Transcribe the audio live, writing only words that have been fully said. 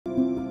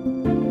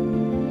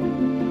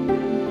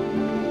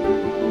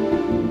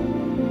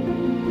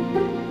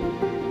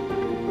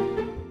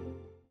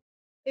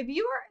If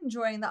you are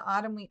enjoying the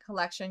Autumn Week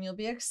collection, you'll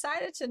be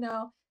excited to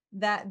know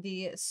that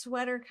the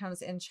sweater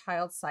comes in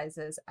child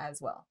sizes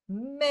as well,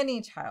 many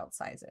child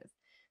sizes.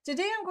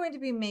 Today I'm going to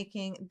be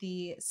making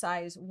the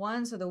size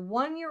 1, so the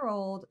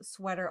 1-year-old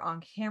sweater on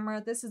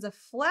camera. This is a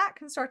flat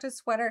constructed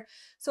sweater,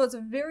 so it's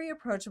very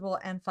approachable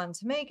and fun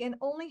to make and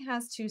only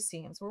has 2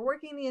 seams. We're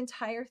working the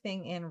entire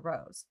thing in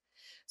rows.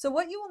 So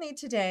what you will need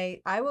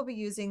today, I will be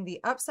using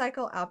the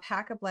Upcycle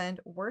Alpaca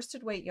Blend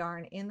worsted weight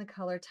yarn in the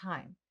color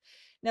Thyme.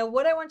 Now,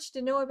 what I want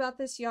you to know about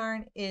this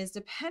yarn is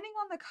depending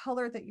on the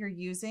color that you're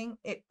using,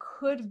 it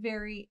could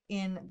vary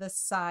in the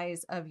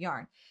size of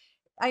yarn.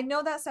 I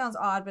know that sounds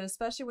odd, but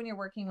especially when you're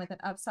working with an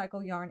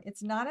upcycle yarn,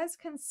 it's not as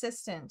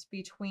consistent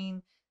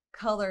between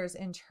colors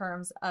in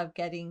terms of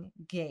getting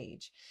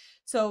gauge.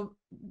 So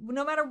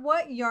no matter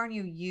what yarn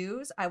you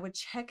use, I would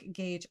check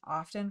gauge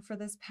often for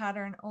this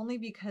pattern, only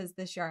because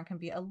this yarn can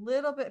be a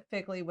little bit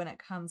fickly when it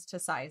comes to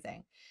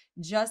sizing.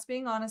 Just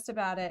being honest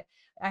about it.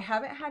 I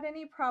haven't had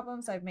any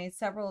problems. I've made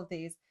several of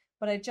these,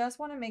 but I just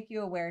want to make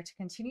you aware to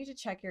continue to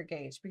check your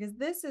gauge, because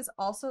this is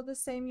also the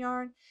same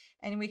yarn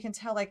and we can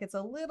tell like it's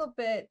a little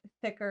bit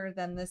thicker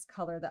than this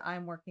color that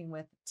I'm working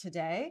with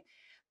today.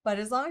 But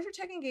as long as you're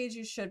checking gauge,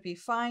 you should be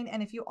fine.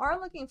 And if you are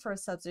looking for a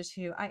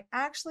substitute, I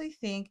actually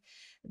think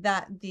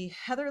that the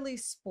Heatherly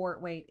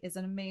Sport Weight is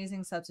an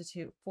amazing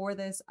substitute for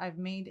this. I've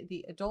made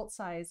the adult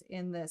size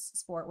in this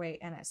sport weight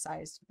and it's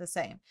sized the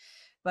same.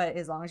 But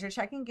as long as you're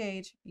checking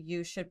gauge,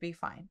 you should be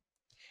fine.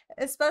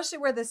 Especially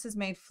where this is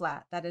made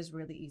flat, that is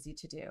really easy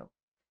to do.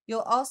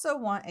 You'll also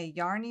want a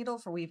yarn needle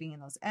for weaving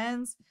in those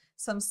ends,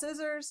 some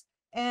scissors,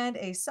 and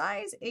a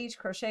size H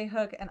crochet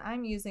hook, and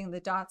I'm using the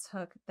dots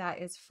hook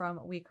that is from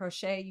We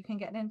Crochet. You can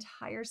get an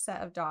entire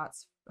set of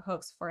dots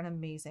hooks for an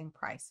amazing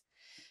price.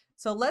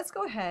 So let's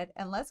go ahead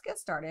and let's get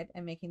started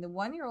in making the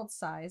 1-year-old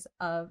size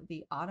of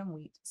the autumn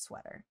wheat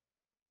sweater.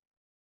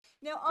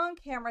 Now on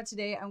camera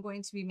today, I'm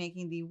going to be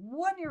making the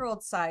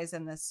 1-year-old size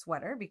in this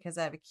sweater because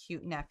I have a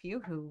cute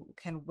nephew who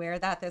can wear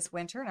that this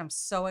winter and I'm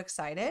so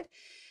excited.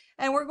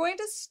 And we're going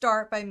to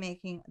start by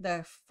making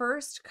the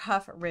first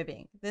cuff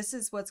ribbing. This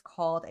is what's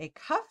called a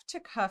cuff to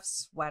cuff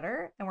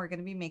sweater, and we're going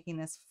to be making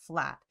this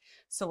flat.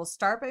 So we'll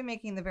start by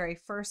making the very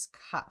first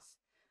cuff.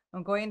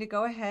 I'm going to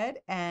go ahead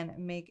and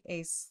make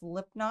a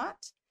slip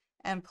knot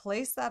and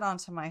place that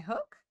onto my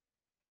hook.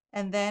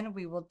 And then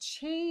we will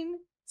chain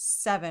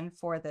 7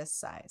 for this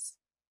size.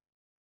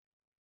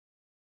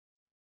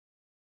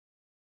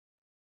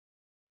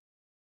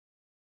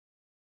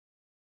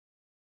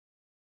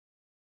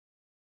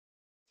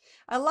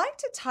 I like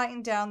to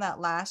tighten down that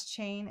last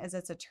chain as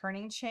it's a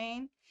turning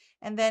chain,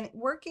 and then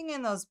working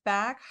in those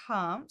back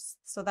humps.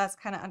 So that's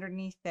kind of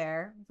underneath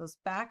there. Those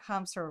back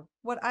humps are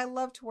what I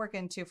love to work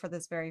into for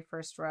this very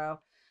first row.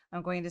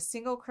 I'm going to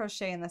single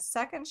crochet in the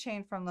second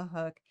chain from the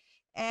hook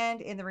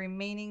and in the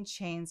remaining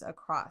chains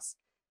across.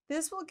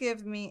 This will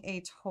give me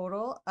a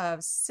total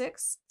of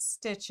 6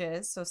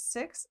 stitches, so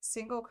 6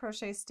 single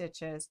crochet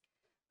stitches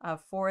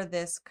for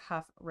this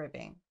cuff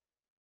ribbing.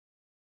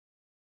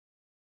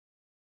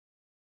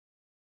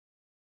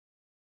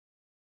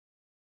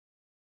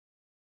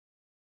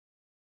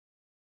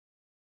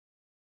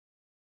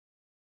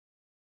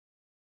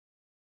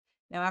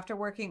 Now after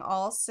working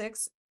all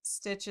 6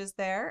 stitches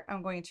there,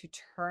 I'm going to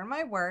turn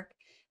my work,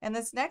 and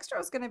this next row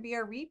is going to be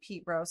a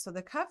repeat row, so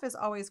the cuff is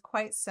always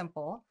quite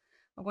simple.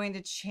 I'm going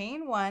to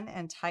chain 1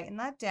 and tighten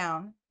that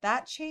down.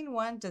 That chain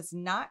 1 does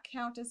not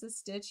count as a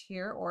stitch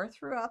here or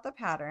throughout the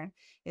pattern.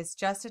 It's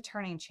just a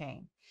turning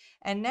chain.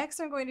 And next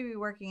I'm going to be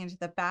working into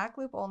the back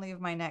loop only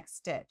of my next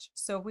stitch.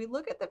 So if we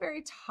look at the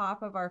very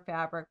top of our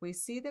fabric, we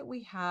see that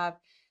we have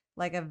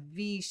like a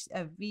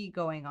V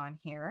going on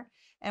here.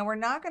 And we're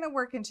not going to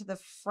work into the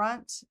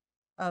front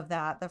of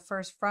that, the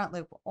first front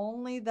loop,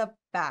 only the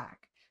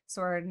back.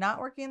 So we're not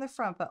working in the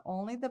front, but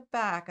only the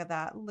back of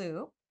that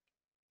loop.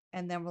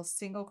 And then we'll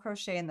single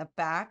crochet in the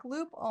back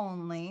loop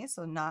only,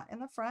 so not in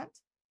the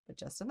front, but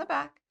just in the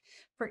back,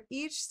 for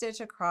each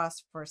stitch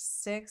across for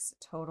 6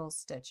 total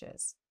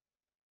stitches.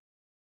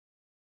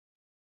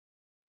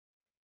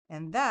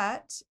 And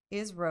that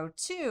is row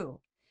 2.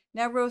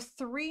 Now row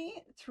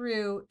 3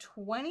 through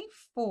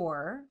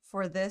 24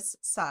 for this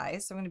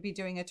size, so I'm going to be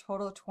doing a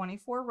total of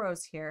 24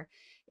 rows here,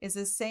 is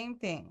the same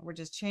thing. We're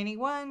just chaining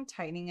 1,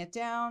 tightening it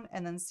down,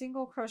 and then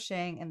single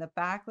crocheting in the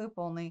back loop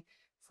only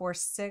for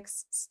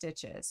 6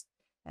 stitches.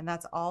 And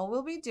that's all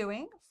we'll be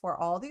doing for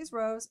all these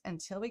rows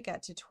until we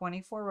get to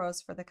 24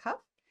 rows for the cuff,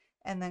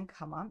 and then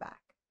come on back.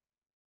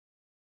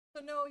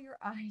 So no, your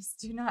eyes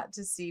do not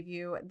deceive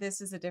you. This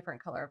is a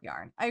different color of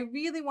yarn. I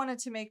really wanted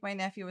to make my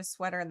nephew a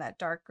sweater in that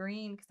dark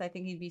green because I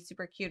think he'd be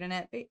super cute in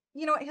it. But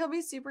you know what? He'll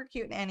be super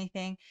cute in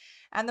anything.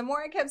 And the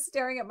more I kept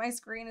staring at my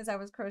screen as I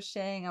was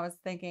crocheting, I was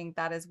thinking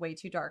that is way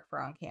too dark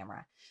for on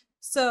camera.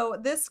 So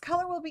this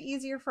color will be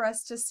easier for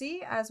us to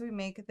see as we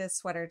make this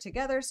sweater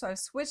together. So I've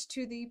switched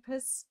to the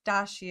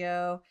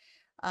pistachio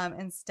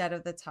instead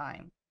of the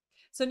thyme.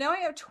 So now I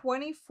have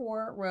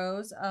 24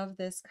 rows of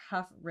this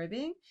cuff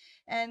ribbing,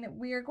 and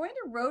we are going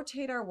to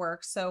rotate our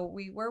work. So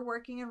we were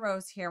working in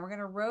rows here. We're going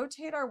to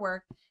rotate our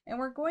work, and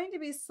we're going to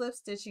be slip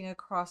stitching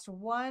across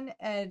one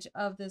edge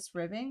of this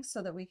ribbing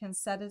so that we can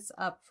set this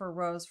up for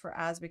rows for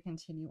as we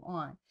continue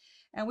on.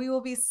 And we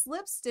will be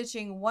slip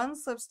stitching one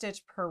slip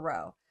stitch per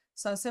row.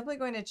 So I'm simply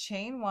going to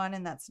chain one,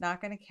 and that's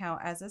not going to count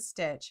as a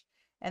stitch.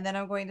 And then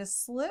I'm going to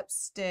slip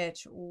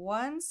stitch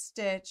one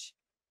stitch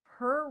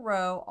per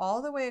row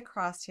all the way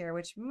across here,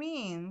 which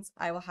means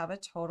I will have a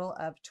total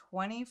of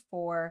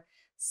 24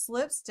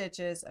 slip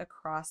stitches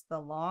across the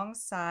long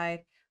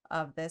side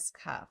of this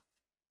cuff.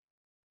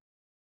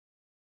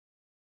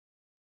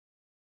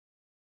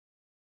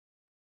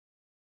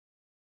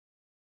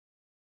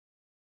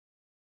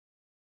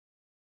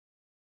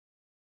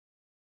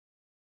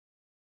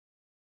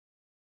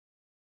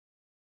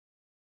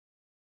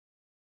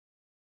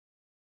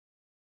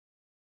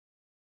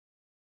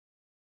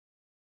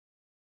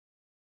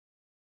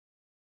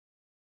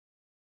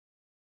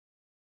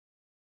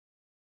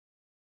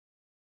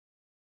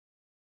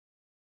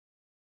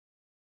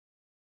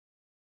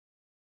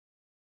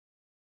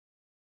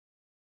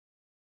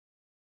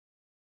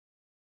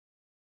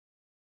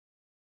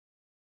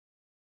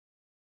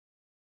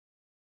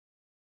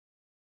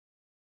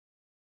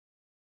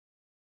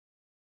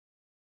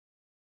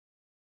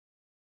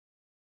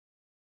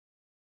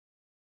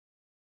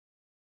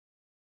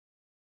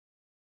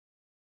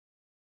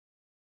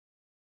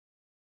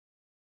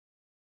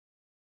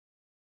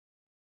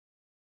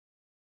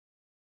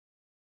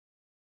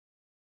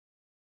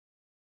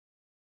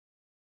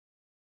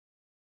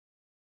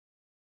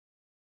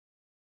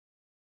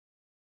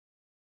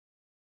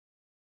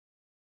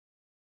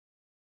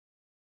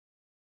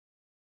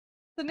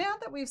 So now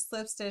that we've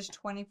slip stitched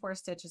 24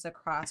 stitches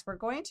across, we're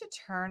going to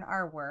turn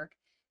our work,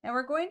 and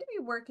we're going to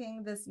be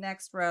working this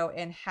next row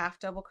in half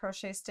double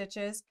crochet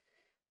stitches,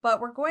 but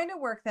we're going to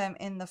work them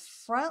in the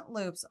front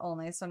loops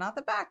only. So not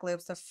the back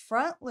loops, the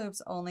front loops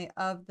only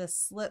of the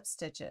slip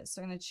stitches.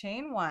 So I'm going to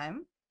chain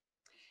one,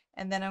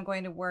 and then I'm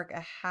going to work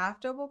a half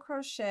double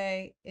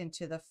crochet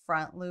into the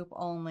front loop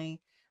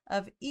only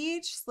of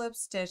each slip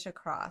stitch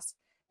across.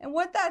 And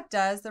what that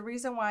does, the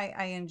reason why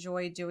I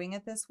enjoy doing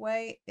it this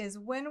way, is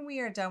when we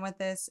are done with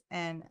this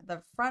and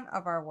the front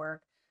of our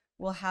work,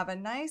 we'll have a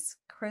nice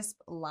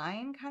crisp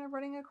line kind of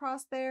running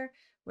across there,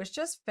 which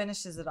just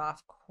finishes it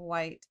off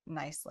quite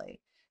nicely.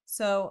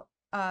 So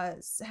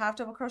half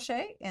double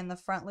crochet in the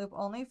front loop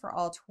only for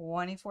all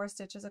 24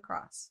 stitches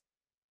across.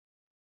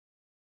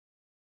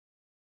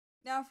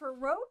 Now for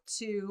row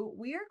 2,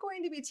 we are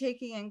going to be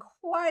taking in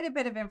quite a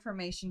bit of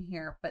information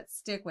here, but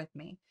stick with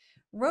me.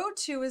 Row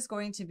 2 is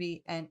going to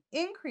be an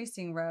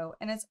increasing row,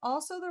 and it's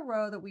also the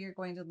row that we are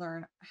going to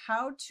learn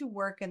how to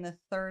work in the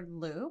third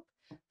loop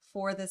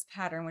for this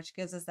pattern, which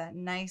gives us that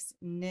nice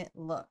knit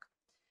look.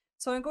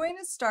 So I'm going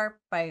to start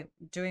by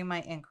doing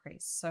my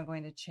increase. So I'm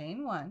going to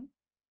chain one,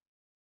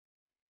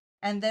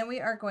 and then we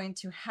are going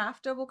to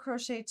half double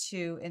crochet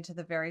 2 into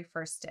the very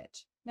first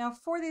stitch. Now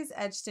for these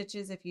edge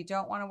stitches, if you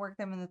don't want to work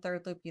them in the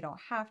third loop, you don't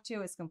have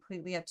to. It's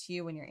completely up to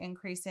you when you're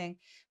increasing,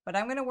 but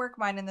I'm going to work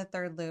mine in the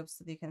third loop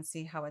so that you can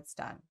see how it's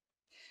done.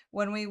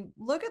 When we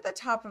look at the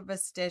top of a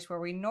stitch where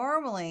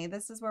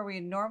this is where we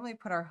normally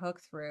put our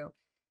hook through,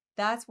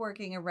 that's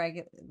working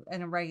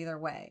in a regular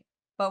way.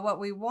 But what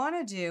we want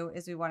to do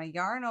is we want to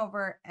yarn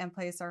over and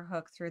place our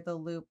hook through the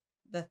loop,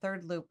 the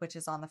third loop, which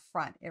is on the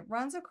front. It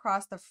runs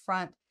across the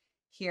front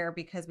here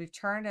because we've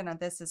turned and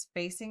this is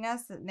facing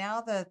us. Now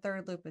the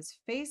third loop is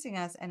facing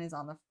us and is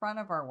on the front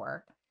of our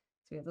work.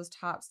 So we have those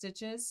top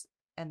stitches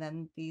and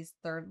then these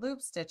third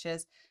loop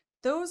stitches.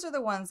 Those are the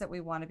ones that we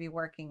want to be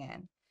working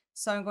in.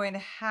 So I'm going to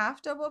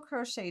half double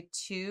crochet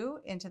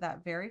 2 into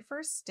that very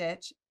first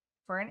stitch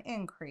for an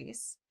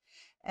increase.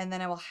 And then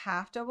I will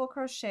half double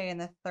crochet in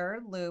the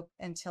third loop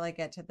until I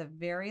get to the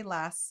very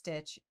last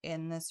stitch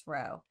in this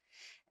row.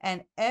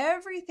 And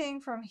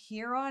everything from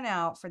here on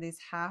out for these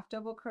half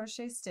double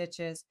crochet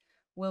stitches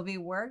will be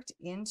worked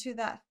into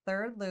that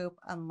third loop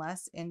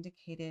unless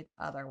indicated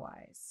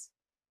otherwise.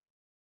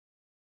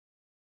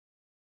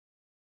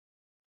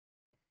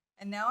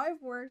 And now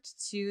I've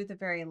worked to the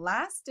very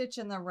last stitch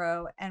in the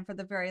row, and for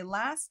the very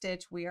last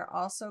stitch we are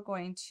also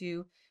going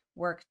to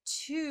work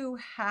 2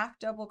 half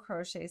double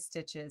crochet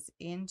stitches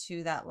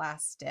into that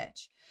last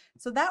stitch.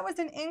 So that was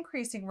an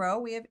increasing row.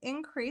 We have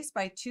increased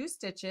by 2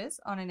 stitches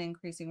on an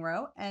increasing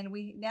row, and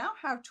we now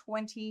have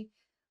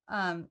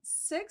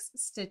 26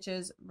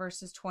 stitches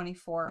versus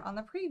 24 on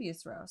the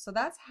previous row. So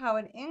that's how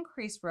an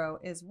increased row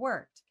is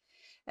worked.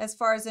 As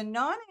far as a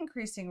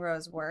non-increasing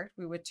rows worked,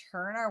 we would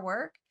turn our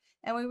work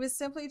and we would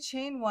simply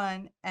chain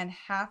one and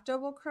half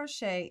double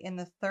crochet in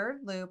the third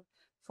loop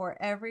for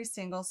every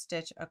single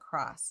stitch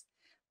across.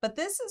 But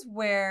this is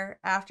where,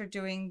 after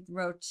doing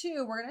row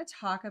 2, we're going to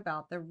talk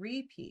about the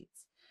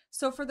repeats.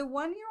 So for the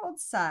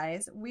 1-year-old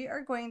size, we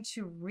are going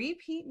to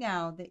repeat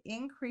now the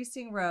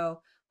increasing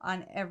row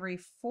on every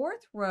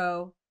 4th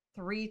row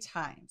 3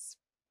 times.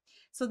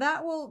 So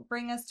that will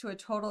bring us to a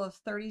total of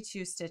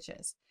 32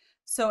 stitches.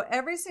 So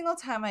every single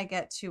time I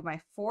get to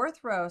my fourth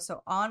row,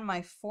 so on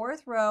my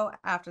fourth row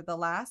after the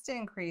last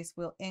increase,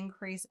 we'll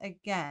increase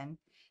again,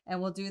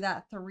 and we'll do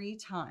that 3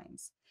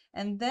 times.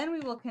 And then we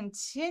will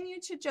continue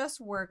to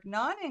just work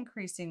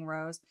non-increasing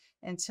rows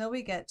until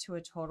we get to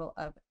a total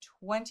of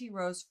 20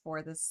 rows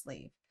for the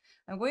sleeve.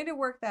 I'm going to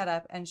work that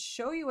up and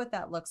show you what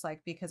that looks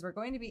like because we're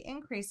going to be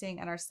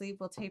increasing and our sleeve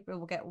will taper,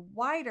 will get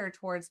wider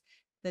towards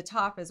the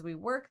top as we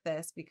work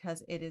this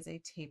because it is a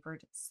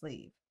tapered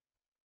sleeve.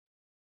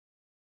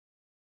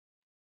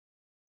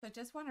 So I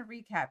just want to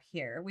recap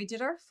here. We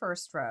did our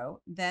first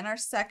row, then our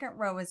second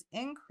row is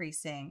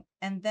increasing,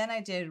 and then I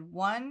did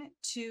 1,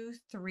 2,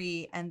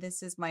 3, and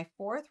this is my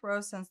fourth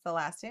row since the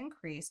last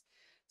increase.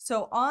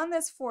 So on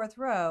this fourth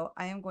row,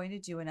 I am going to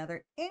do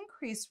another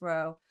increase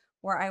row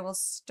where I will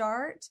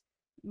start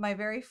my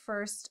very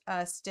first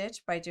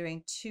stitch by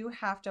doing 2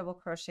 half double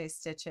crochet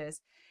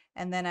stitches,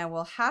 and then I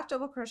will half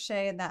double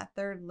crochet in that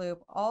third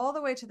loop all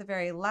the way to the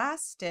very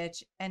last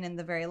stitch, and in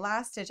the very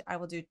last stitch I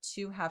will do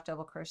 2 half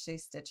double crochet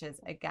stitches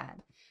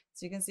again.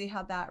 So you can see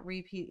how that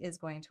repeat is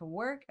going to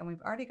work, and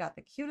we've already got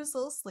the cutest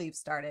little sleeve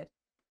started.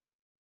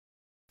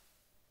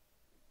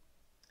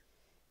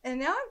 And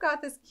now I've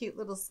got this cute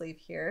little sleeve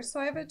here. So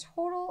I have a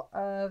total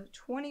of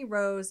 20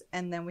 rows,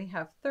 and then we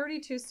have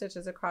 32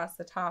 stitches across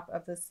the top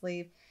of the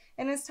sleeve.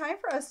 And it's time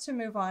for us to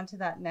move on to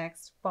that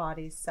next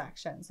body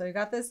section. So we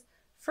got this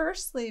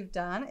first sleeve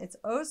done. It's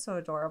oh so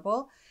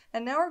adorable.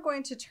 And now we're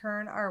going to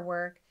turn our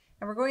work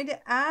and we're going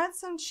to add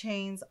some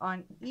chains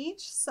on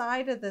each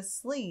side of the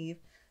sleeve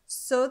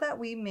so that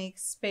we make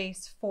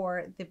space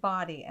for the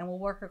body. And we'll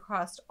work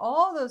across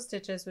all those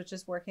stitches, which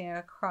is working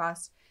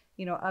across,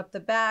 you know, up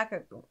the back,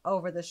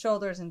 over the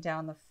shoulders, and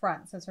down the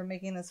front. Since we're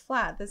making this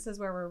flat, this is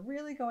where we're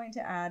really going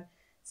to add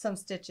some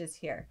stitches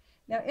here.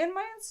 Now in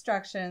my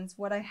instructions,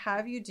 what I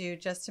have you do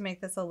just to make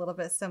this a little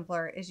bit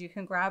simpler is you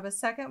can grab a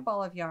second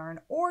ball of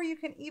yarn, or you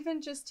can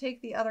even just take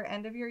the other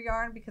end of your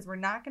yarn because we're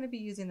not going to be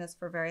using this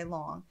for very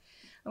long.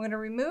 I'm going to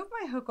remove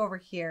my hook over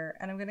here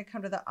and I'm going to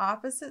come to the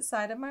opposite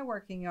side of my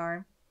working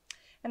yarn,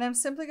 and I'm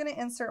simply going to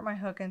insert my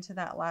hook into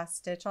that last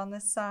stitch on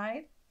this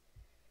side.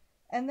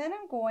 And then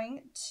I'm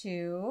going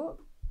to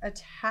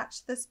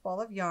attach this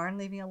ball of yarn,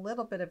 leaving a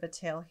little bit of a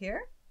tail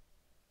here.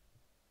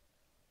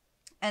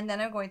 And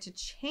then I'm going to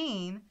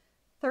chain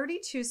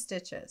 32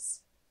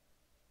 stitches.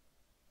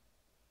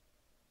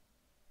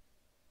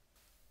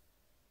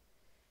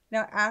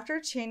 Now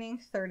after chaining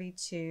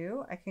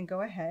 32, I can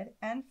go ahead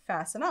and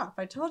fasten off.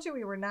 I told you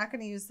we were not going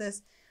to use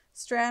this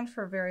strand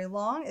for very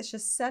long. It's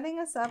just setting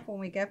us up when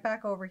we get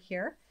back over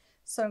here.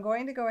 So I'm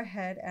going to go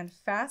ahead and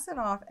fasten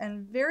off,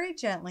 and very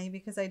gently,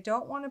 because I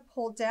don't want to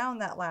pull down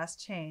that last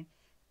chain,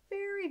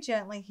 very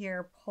gently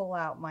here pull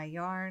out my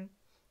yarn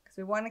because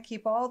we want to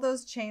keep all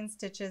those chain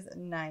stitches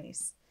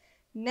nice.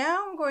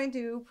 Now I'm going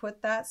to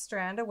put that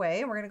strand away,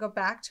 and we're going to go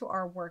back to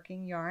our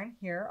working yarn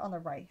here on the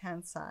right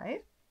hand side,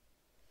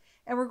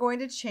 and we're going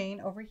to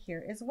chain over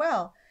here as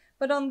well.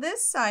 But on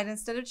this side,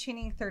 instead of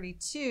chaining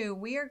 32,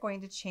 we are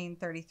going to chain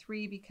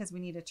 33 because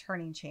we need a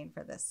turning chain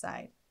for this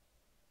side.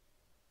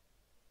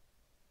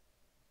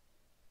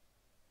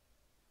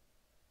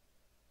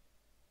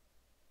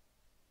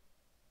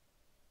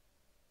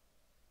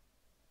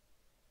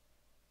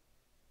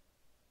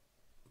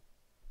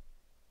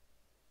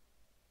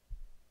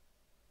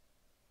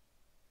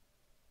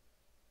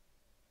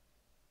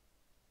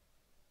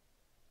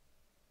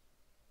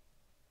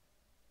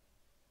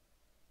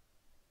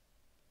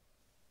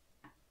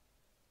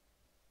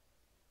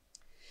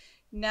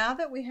 Now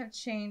that we have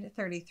chained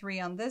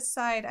 33 on this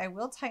side, I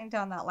will tighten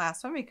down that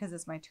last one because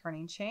it's my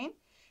turning chain.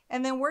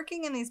 And then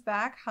working in these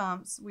back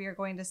humps, we are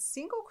going to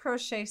single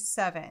crochet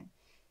 7.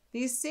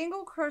 These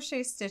single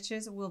crochet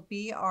stitches will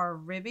be our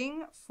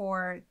ribbing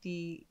for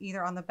the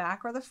either on the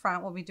back or the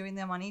front. We'll be doing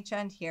them on each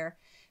end here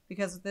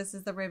because this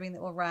is the ribbing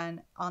that will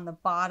run on the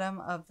bottom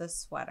of the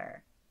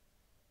sweater.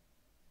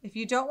 If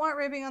you don't want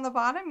ribbing on the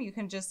bottom, you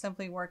can just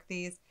simply work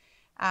these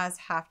as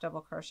half double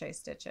crochet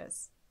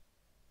stitches.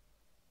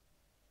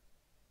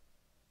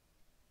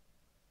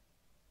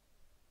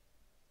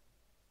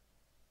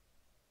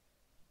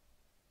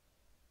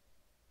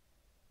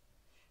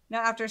 Now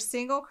after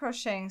single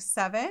crocheting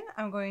 7,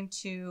 I'm going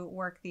to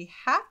work the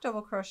half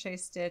double crochet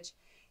stitch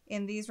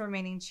in these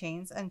remaining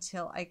chains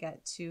until I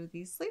get to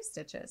these sleeve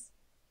stitches.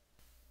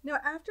 Now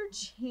after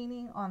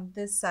chaining on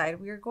this side,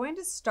 we are going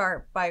to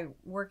start by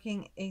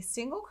working a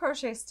single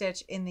crochet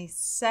stitch in the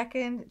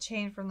second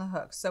chain from the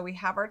hook. So we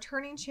have our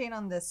turning chain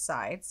on this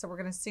side, so we're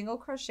going to single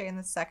crochet in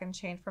the second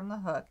chain from the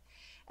hook,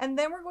 and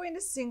then we're going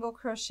to single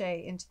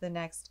crochet into the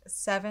next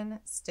 7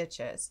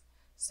 stitches.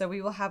 So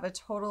we will have a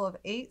total of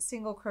 8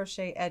 single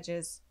crochet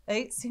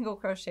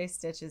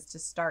stitches to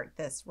start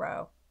this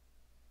row.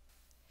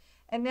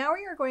 And now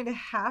we are going to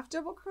half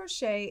double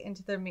crochet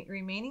into the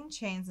remaining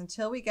chains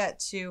until we get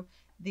to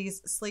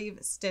these sleeve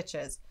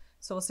stitches.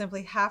 So we'll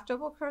simply half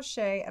double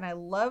crochet, and I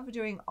love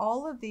doing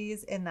all of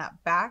these in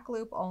that back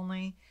loop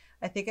only.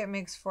 I think it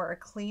makes for a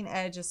clean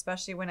edge,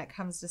 especially when it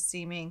comes to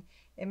seaming.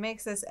 It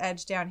makes this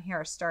edge down here,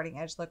 our starting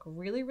edge, look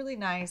really, really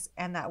nice,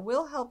 and that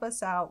will help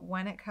us out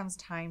when it comes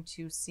time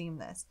to seam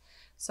this.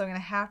 So I'm going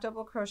to half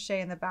double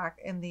crochet in the back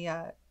in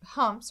the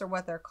humps, or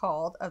what they're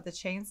called, of the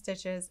chain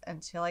stitches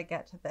until I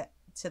get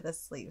to the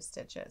sleeve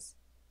stitches.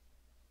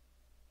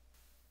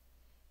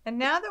 And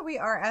now that we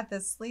are at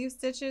the sleeve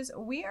stitches,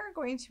 we are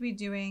going to be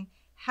doing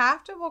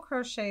half double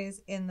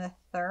crochets in the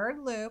third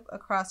loop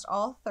across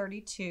all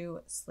 32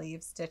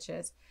 sleeve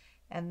stitches.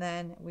 And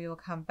then we will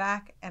come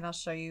back and I'll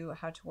show you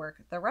how to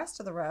work the rest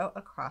of the row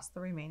across the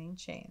remaining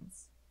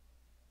chains.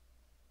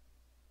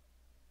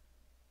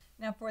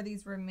 Now for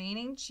these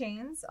remaining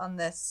chains on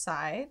this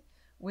side,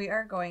 we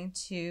are going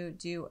to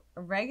do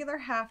regular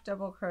half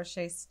double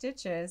crochet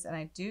stitches, and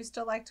I do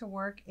still like to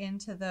work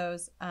into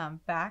those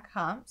back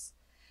humps.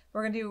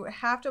 We're going to do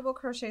half double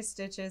crochet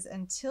stitches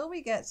until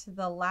we get to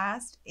the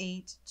last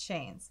 8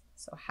 chains.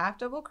 So half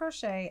double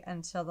crochet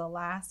until the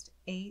last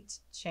 8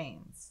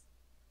 chains.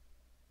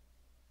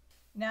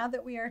 Now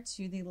that we are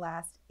to the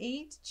last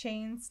 8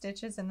 chain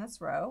stitches in this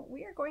row,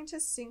 we are going to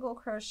single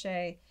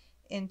crochet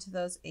into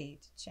those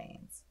 8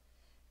 chains.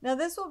 Now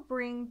this will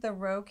bring the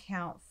row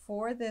count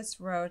for this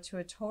row to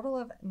a total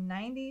of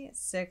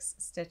 96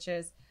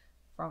 stitches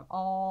from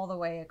all the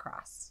way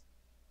across.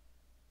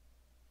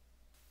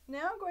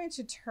 Now I'm going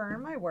to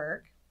turn my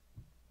work,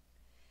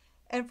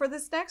 and for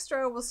this next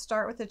row we'll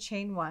start with a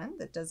chain 1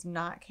 that does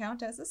not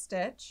count as a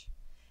stitch,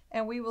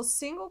 and we will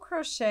single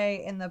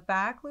crochet in the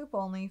back loop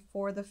only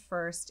for the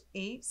first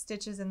 8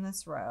 stitches in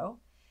this row,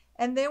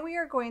 and then we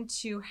are going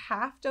to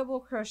half double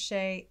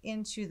crochet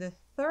into the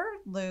third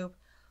loop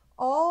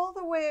all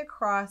the way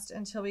across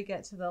until we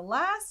get to the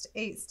last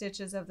 8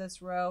 stitches of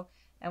this row,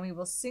 and we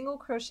will single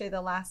crochet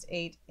the last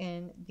 8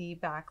 in the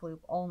back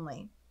loop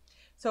only.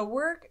 So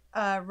work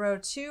row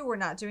 2, we're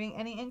not doing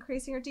any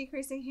increasing or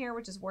decreasing here,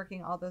 we're just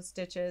working all those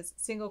stitches,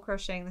 single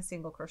crocheting the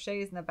single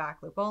crochets in the back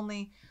loop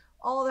only.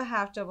 All the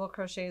half double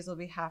crochets will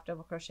be half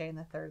double crochet in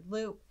the third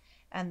loop,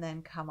 and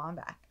then come on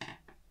back.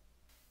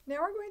 Now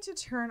we're going to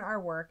turn our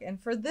work, and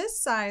for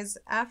this size,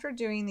 after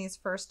doing these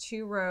first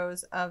 2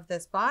 rows of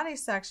this body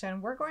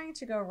section, we're going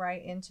to go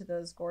right into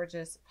those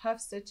gorgeous puff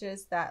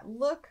stitches that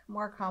look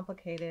more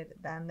complicated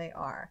than they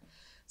are.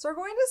 So we're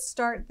going to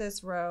start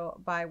this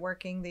row by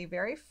working the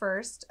very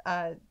first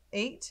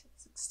 8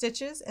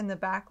 stitches in the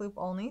back loop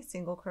only,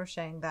 single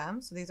crocheting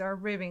them. So these are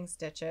ribbing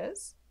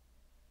stitches.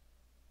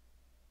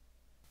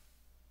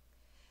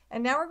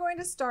 And now we're going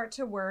to start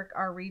to work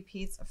our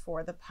repeats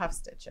for the puff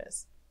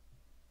stitches.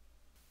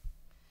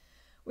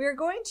 We are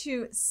going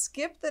to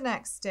skip the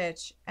next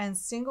stitch and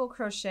single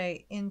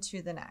crochet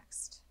into the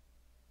next.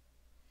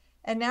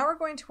 And now we're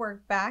going to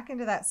work back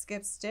into that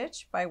skip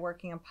stitch by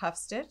working a puff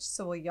stitch.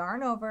 So we'll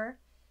yarn over,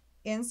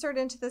 insert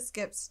into the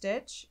skip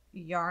stitch,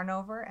 yarn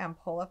over and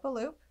pull up a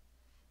loop,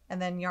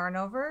 and then yarn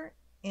over,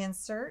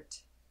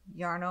 insert,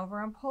 yarn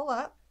over and pull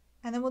up,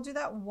 and then we'll do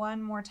that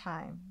one more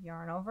time.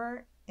 Yarn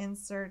over,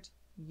 insert,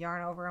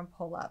 yarn over and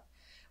pull up.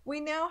 We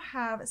now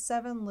have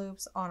 7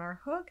 loops on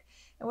our hook,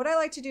 and what I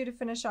like to do to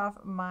finish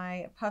off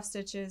my puff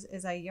stitches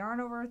is I yarn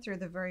over through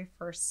the very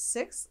first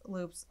 6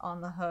 loops on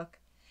the hook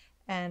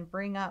and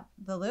bring up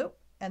the loop,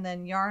 and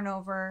then yarn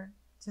over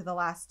to the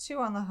last 2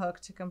 on the hook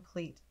to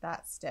complete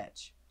that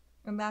stitch.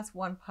 And that's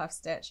one puff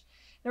stitch.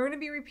 Now we're going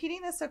to be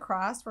repeating this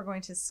across. We're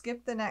going to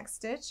skip the next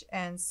stitch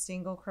and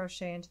single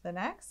crochet into the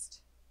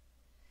next,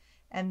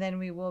 and then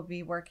we will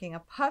be working a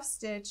puff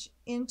stitch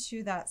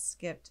into that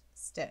skipped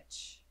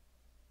stitch.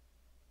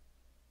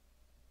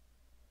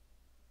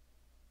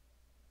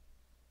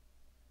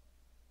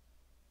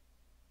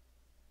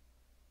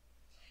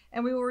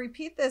 And we will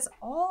repeat this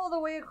all the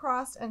way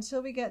across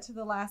until we get to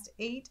the last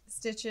 8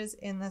 stitches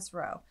in this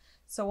row.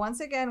 So once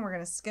again, we're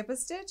going to skip a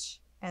stitch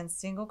and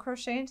single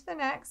crochet into the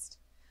next,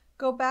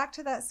 go back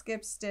to that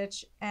skip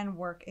stitch and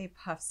work a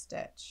puff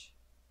stitch.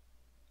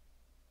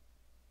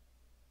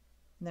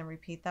 And then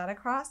repeat that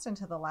across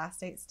until the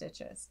last 8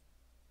 stitches.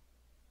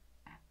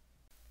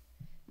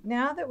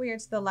 Now that we are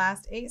to the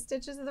last 8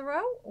 stitches of the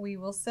row, we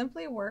will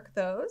simply work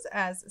those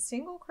as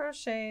single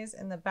crochets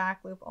in the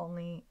back loop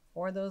only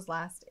for those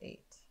last 8.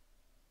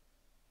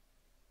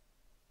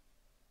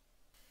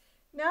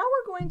 Now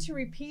we're going to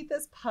repeat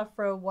this puff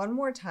row one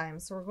more time.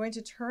 So we're going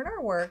to turn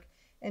our work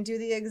and do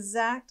the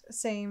exact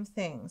same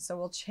thing. So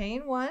we'll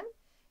chain 1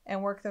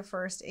 and work the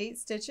first 8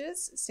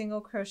 stitches,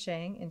 single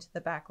crocheting into the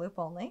back loop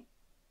only.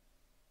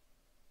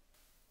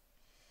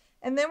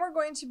 And then we're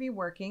going to be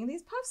working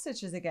these puff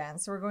stitches again.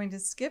 So we're going to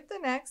skip the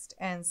next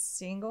and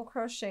single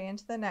crochet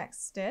into the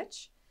next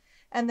stitch.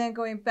 And then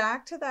going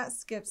back to that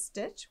skip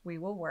stitch, we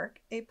will work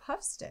a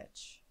puff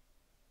stitch.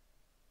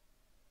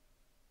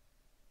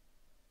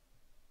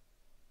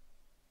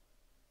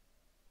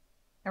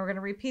 And we're going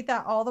to repeat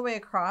that all the way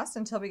across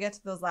until we get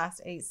to those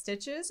last 8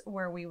 stitches,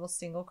 where we will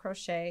single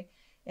crochet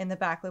in the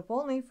back loop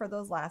only for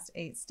those last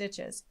 8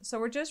 stitches. So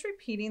we're just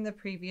repeating the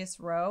previous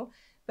row,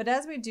 but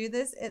as we do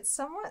this, it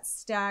somewhat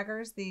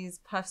staggers these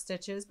puff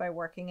stitches by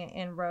working it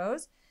in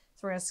rows.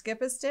 So we're going to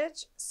skip a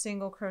stitch,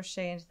 single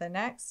crochet into the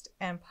next,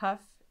 and puff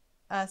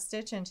a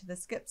stitch into the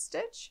skip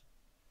stitch.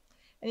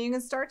 And you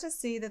can start to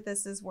see that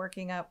this is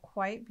working up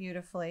quite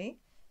beautifully.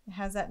 It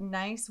has that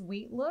nice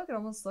wheat look. It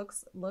almost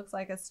looks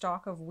like a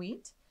stalk of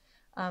wheat,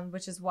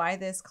 which is why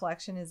this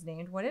collection is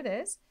named what it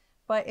is.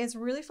 But it's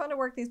really fun to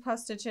work these puff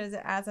stitches.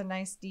 It adds a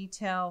nice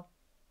detail,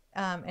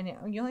 and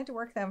you only have to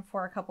work them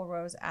for a couple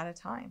rows at a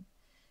time.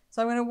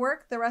 So I'm going to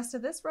work the rest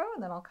of this row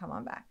and then I'll come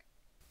on back.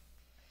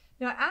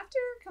 Now, after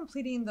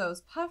completing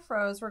those puff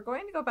rows, we're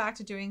going to go back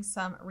to doing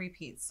some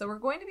repeats. So we're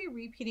going to be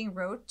repeating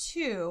row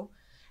 2,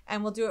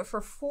 and we'll do it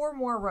for 4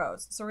 more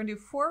rows. So we're going to do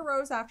 4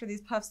 rows after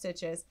these puff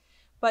stitches.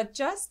 But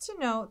just to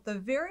note, the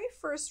very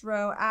first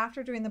row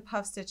after doing the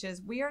puff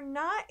stitches, we are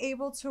not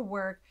able to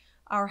work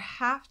our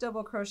half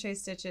double crochet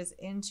stitches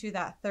into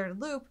that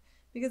 3rd loop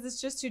because it's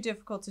just too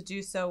difficult to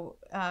do so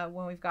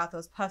when we've got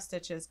those puff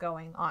stitches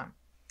going on.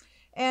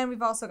 And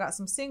we've also got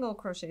some single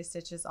crochet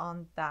stitches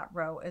on that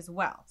row as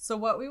well. So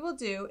what we will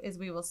do is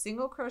we will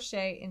single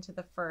crochet into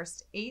the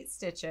first 8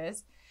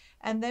 stitches,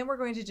 and then we're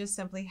going to just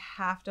simply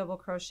half double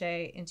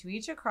crochet into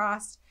each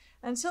across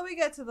until we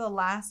get to the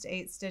last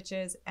 8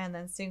 stitches, and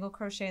then single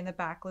crochet in the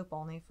back loop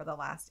only for the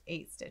last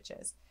 8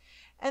 stitches.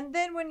 And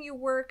then when you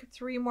work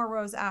 3 more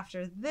rows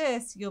after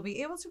this, you'll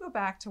be able to go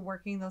back to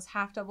working those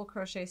half double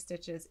crochet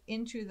stitches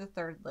into the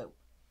 3rd loop.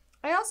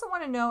 I also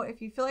want to know, if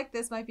you feel like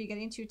this might be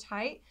getting too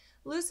tight,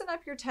 loosen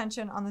up your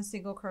tension on the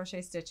single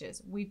crochet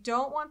stitches. We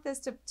don't want this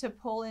to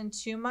pull in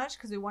too much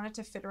because we want it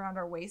to fit around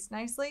our waist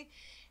nicely.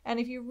 And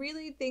if you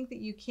really think that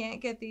you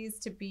can't get these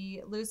to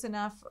be loose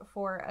enough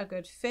for a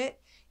good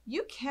fit,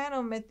 you can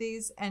omit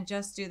these and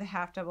just do the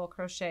half double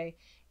crochet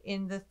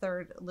in the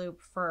 3rd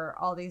loop for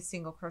all these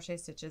single crochet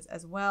stitches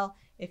as well,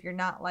 if you're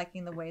not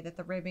liking the way that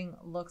the ribbing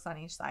looks on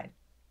each side.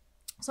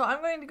 So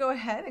I'm going to go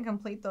ahead and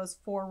complete those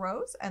 4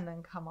 rows and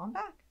then come on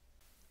back.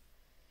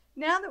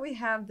 Now that we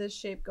have this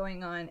shape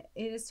going on,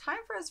 it is time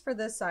for us for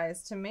this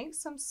size to make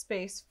some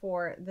space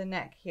for the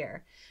neck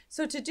here.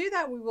 So to do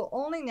that, we will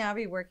only now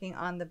be working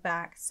on the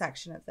back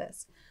section of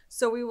this.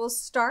 So we will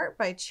start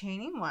by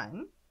chaining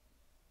 1,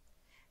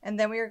 and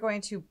then we are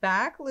going to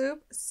back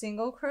loop,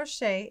 single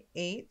crochet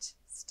 8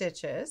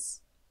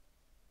 stitches.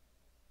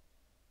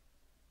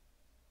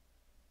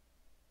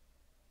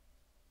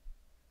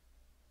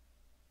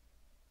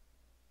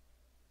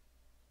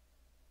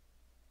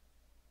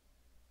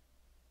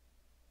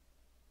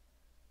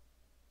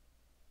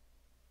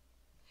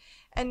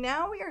 And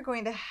now we are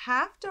going to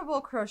half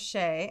double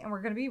crochet, and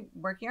we're going to be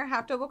working our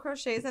half double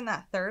crochets in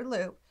that 3rd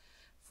loop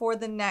for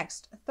the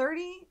next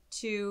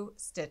 32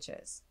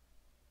 stitches.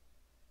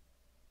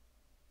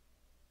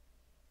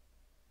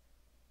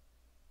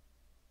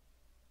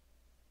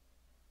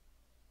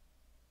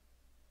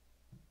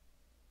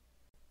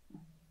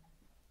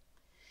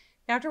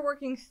 After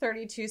working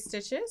 32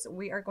 stitches,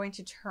 we are going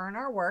to turn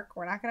our work.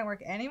 We're not going to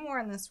work any more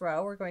in this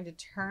row. We're going to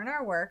turn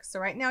our work. So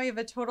right now you have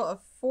a total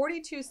of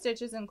 42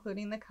 stitches,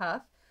 including the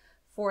cuff,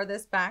 for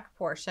this back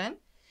portion.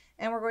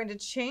 And we're going to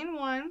chain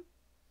 1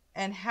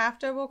 and half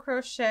double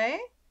crochet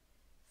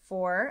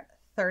for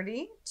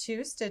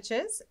 32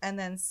 stitches, and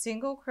then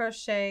single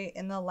crochet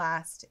in the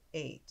last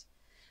 8.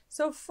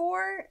 So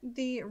for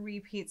the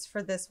repeats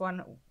for this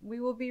one, we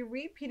will be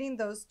repeating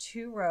those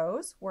 2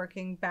 rows,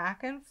 working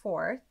back and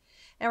forth.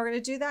 And we're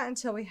going to do that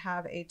until we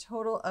have a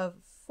total of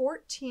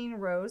 14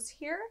 rows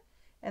here,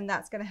 and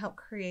that's going to help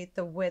create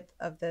the width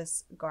of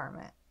this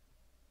garment.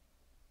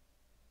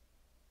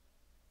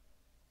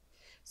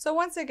 So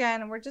once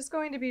again, we're just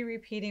going to be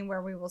repeating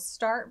where we will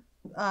start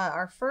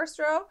our first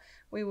row.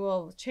 We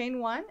will chain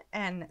 1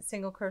 and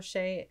single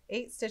crochet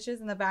 8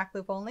 stitches in the back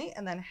loop only,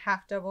 and then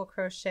half double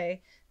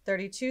crochet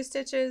 32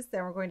 stitches.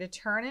 Then we're going to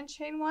turn and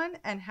chain 1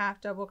 and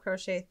half double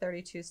crochet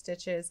 32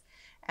 stitches,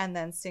 and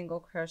then single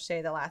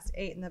crochet the last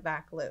 8 in the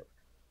back loop.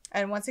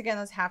 And once again,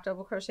 those half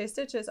double crochet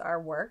stitches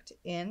are worked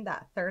in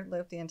that 3rd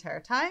loop the entire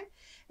time.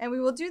 And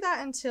we will do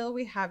that until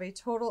we have a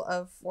total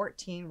of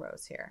 14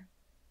 rows here.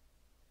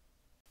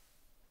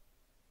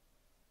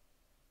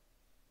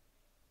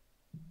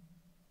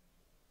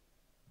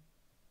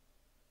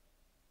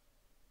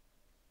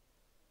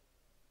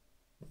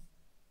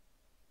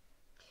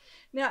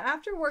 Now,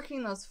 after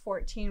working those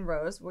 14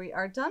 rows, we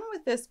are done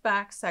with this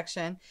back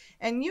section,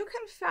 and you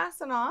can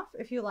fasten off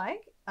if you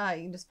like.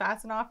 You can just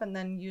fasten off and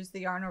then use the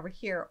yarn over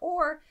here.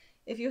 Or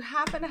if you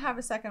happen to have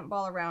a second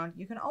ball around,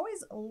 you can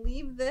always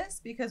leave this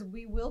because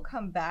we will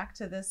come back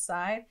to this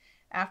side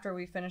after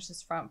we finish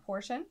this front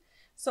portion.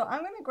 So I'm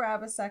going to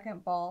grab a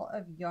second ball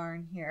of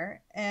yarn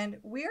here, and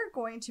we are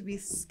going to be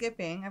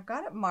skipping. I've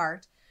got it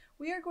marked.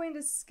 We are going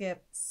to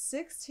skip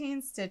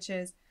 16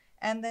 stitches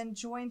and then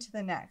join to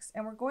the next,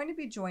 and we're going to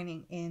be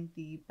joining in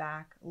the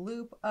back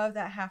loop of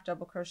that half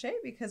double crochet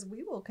because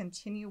we will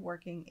continue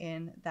working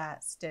in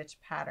that stitch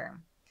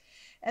pattern.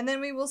 And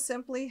then we will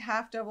simply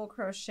half double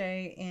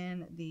crochet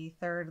in the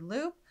 3rd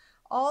loop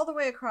all the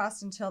way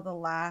across until the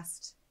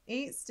last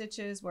 8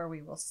 stitches, where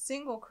we will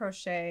single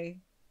crochet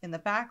in the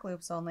back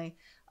loops only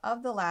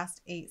of the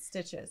last 8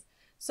 stitches.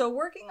 So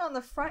working on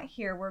the front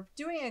here, we're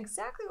doing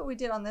exactly what we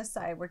did on this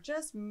side. We're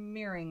just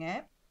mirroring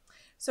it.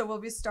 So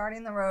we'll be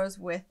starting the rows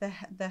with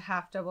the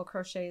half double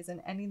crochets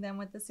and ending them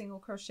with the single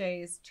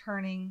crochets,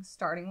 turning,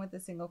 starting with the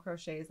single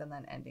crochets, and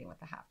then ending with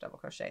the half double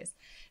crochets.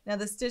 Now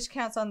the stitch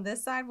counts on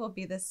this side will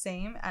be the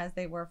same as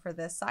they were for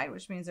this side,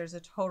 which means there's a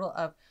total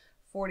of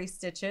 40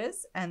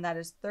 stitches, and that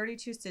is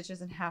 32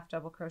 stitches in half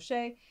double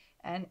crochet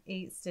and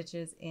 8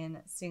 stitches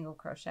in single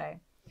crochet.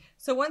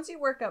 So once you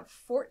work up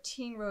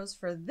 14 rows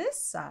for this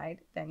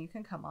side, then you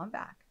can come on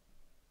back.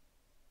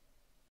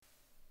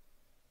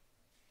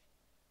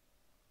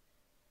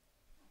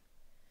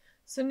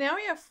 So now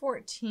we have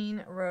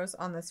 14 rows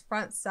on this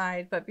front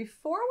side, but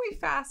before we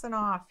fasten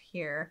off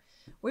here,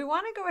 we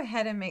want to go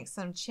ahead and make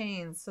some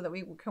chains so that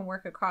we can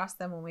work across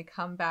them when we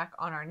come back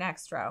on our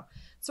next row.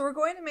 So we're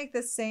going to make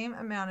the same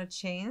amount of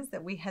chains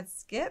that we had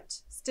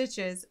skipped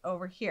stitches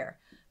over here.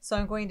 So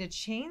I'm going to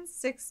chain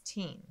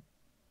 16.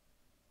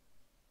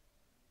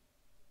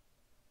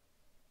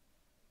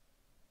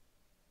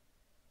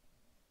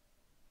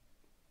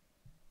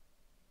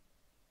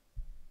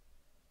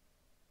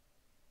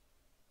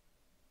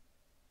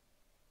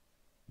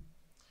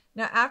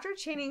 Now after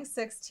chaining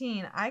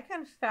 16, I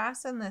can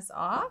fasten this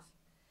off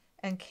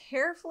and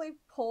carefully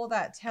pull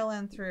that tail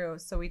end through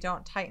so we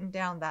don't tighten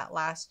down that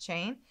last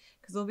chain,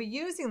 because we'll be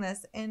using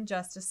this in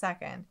just a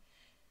second.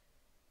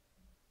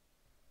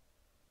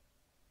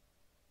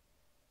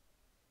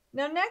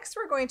 Now next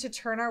we're going to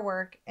turn our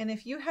work, and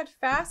if you had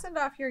fastened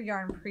off your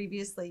yarn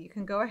previously, you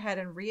can go ahead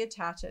and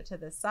reattach it to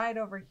the side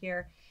over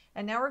here.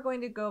 And now we're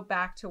going to go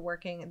back to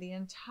working the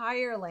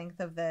entire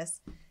length of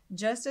this,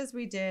 just as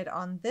we did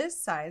on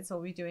this side. So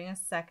we'll be doing a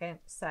second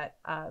set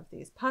of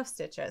these puff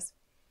stitches.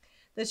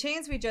 The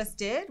chains we just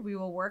did, we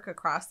will work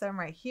across them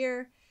right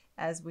here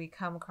as we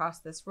come across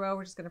this row.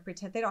 We're just going to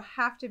pretend they don't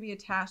have to be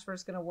attached. We're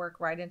just going to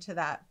work right into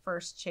that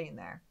first chain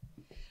there.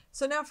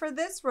 So now for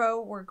this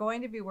row, we're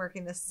going to be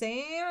working the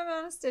same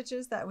amount of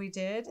stitches that we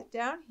did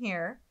down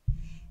here.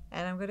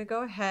 And I'm going to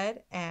go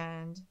ahead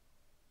and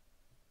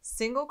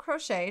single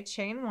crochet,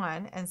 chain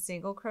 1, and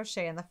single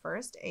crochet in the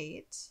first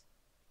 8.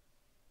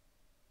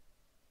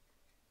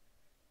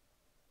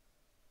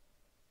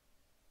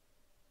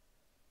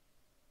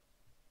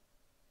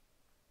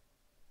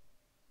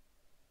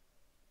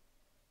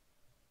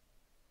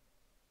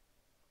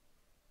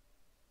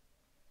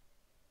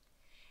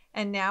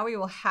 And now we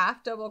will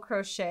half double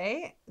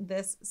crochet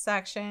this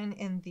section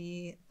in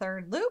the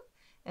third loop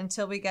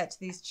until we get to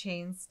these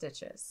chain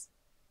stitches.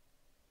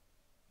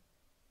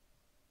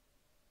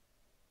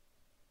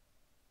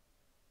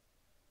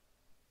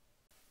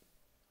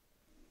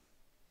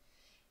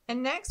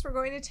 And next we're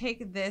going to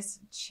take this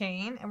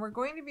chain and we're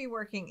going to be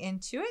working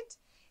into it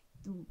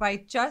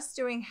by just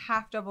doing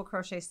half double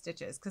crochet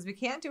stitches, because we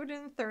can't do it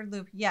in the third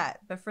loop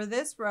yet. But for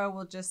this row,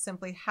 we'll just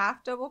simply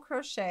half double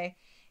crochet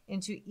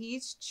into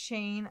each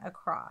chain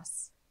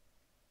across.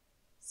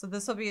 So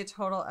this will be a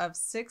total of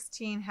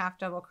 16 half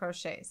double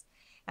crochets.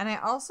 And I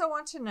also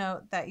want to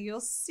note that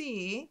you'll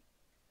see,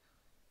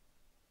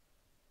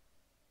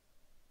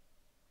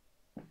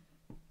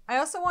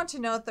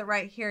 that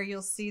right here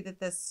you'll see that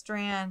this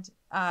strand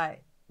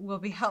will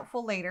be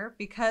helpful later.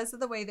 Because of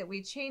the way that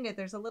we chained it,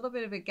 there's a little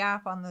bit of a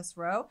gap on this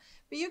row,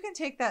 but you can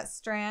take that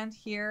strand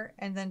here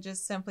and then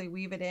just simply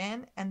weave it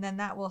in, and then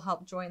that will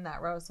help join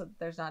that row so that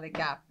there's not a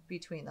gap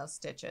between those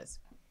stitches.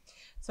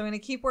 So I'm going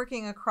to keep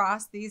working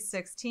across these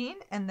 16,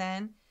 and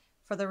then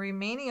for the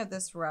remaining of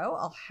this row,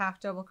 I'll half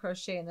double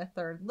crochet in the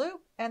third loop,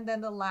 and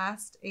then the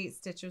last 8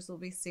 stitches will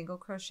be single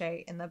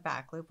crochet in the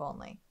back loop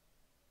only.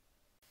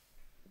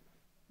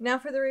 Now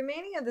for the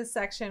remaining of this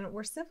section,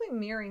 we're simply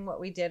mirroring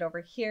what we did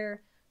over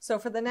here. So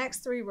for the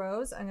next 3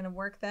 rows, I'm going to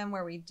work them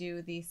where we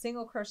do the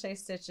single crochet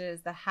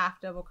stitches, the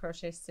half double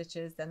crochet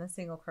stitches, then the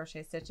single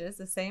crochet stitches,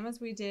 the same as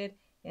we did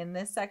in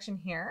this section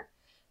here.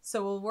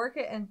 So we'll work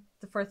it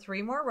for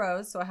 3 more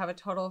rows. So I have a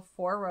total of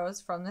 4 rows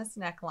from this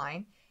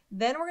neckline.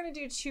 Then we're going to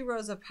do 2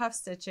 rows of puff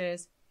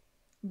stitches.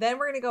 Then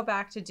we're going to go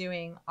back to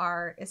doing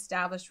our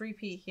established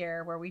repeat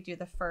here where we do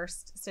the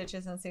first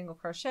stitches in single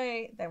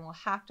crochet, then we'll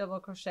half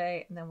double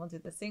crochet, and then we'll do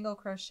the single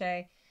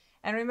crochet.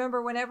 And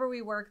remember, whenever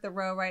we work the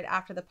row right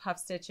after the puff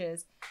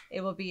stitches,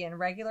 it will be in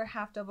regular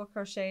half double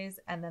crochets,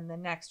 and then the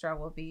next row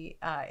will be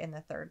in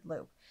the third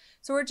loop.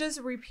 So we're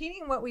just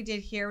repeating what we did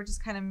here. We're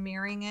just kind of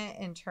mirroring it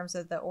in terms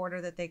of the order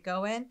that they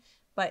go in,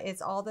 but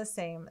it's all the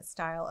same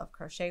style of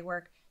crochet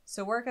work.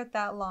 So work at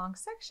that long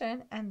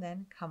section and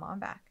then come on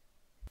back.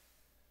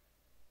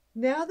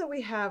 Now that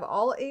we have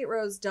all 8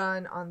 rows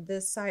done on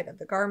this side of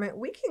the garment,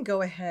 we can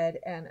go ahead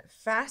and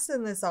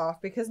fasten this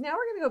off, because now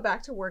we're going to go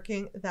back to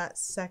working that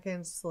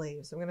second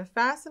sleeve. So I'm going to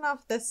fasten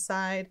off this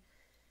side,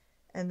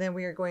 and then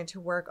we are going to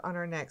work on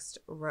our next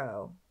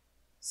row.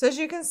 So as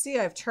you can see,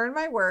 I've turned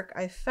my work,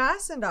 I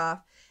fastened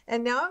off,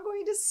 and now I'm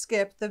going to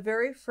skip the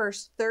very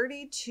first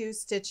 32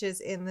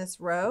 stitches in this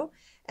row,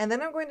 and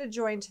then I'm going to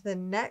join to the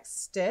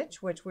next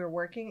stitch, which we're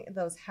working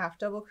those half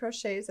double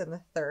crochets in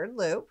the third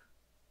loop.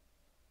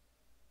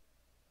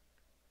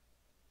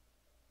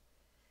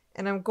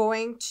 And I'm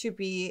going to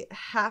be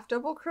half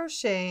double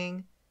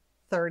crocheting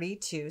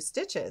 32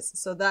 stitches.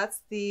 So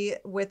that's the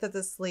width of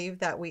the sleeve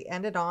that we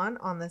ended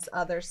on this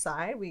other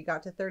side. We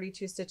got to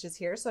 32 stitches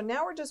here. So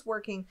now we're just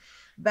working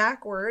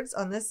backwards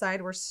on this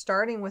side. We're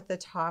starting with the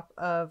top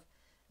of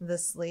the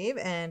sleeve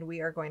and we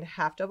are going to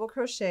half double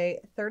crochet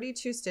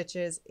 32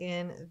 stitches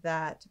in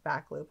that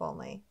back loop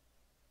only.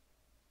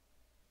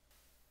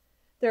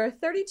 There are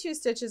 32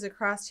 stitches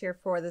across here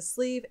for the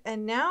sleeve,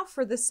 and now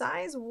for the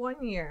size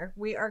 1 year,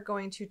 we are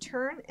going to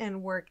turn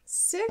and work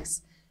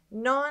 6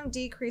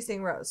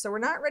 non-decreasing rows. So we're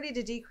not ready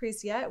to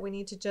decrease yet. We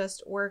need to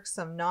just work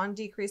some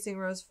non-decreasing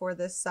rows for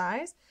this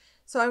size.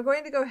 So I'm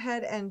going to go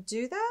ahead and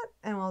do that,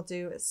 and we'll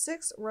do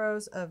 6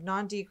 rows of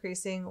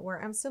non-decreasing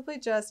where I'm simply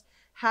just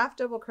half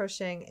double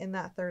crocheting in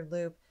that third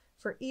loop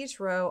for each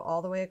row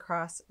all the way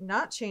across,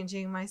 not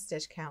changing my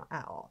stitch count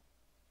at all.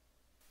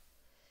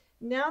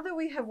 Now that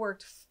we have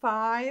worked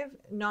 5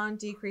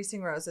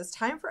 non-decreasing rows, it's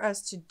time for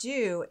us to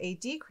do a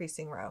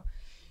decreasing row.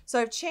 So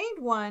I've chained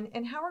 1,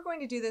 and how we're going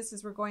to do this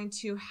is we're going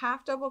to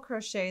half double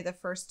crochet the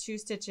first 2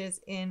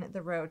 stitches in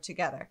the row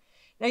together.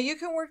 Now you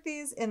can work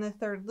these in the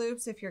third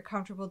loops if you're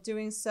comfortable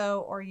doing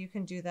so, or you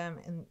can do them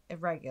in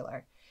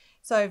irregular.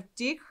 So I've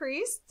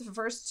decreased the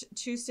first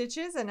 2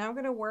 stitches, and now I'm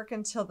going to work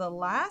until the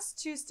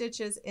last 2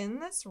 stitches in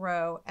this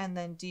row and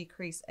then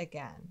decrease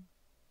again.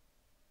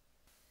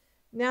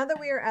 Now that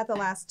we are at the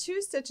last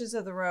 2 stitches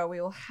of the row,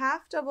 we will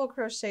half double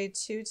crochet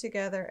 2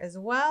 together as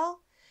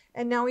well.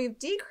 And now we've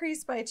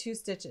decreased by 2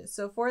 stitches.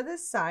 So for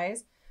this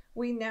size,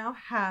 we now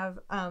have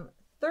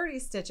 30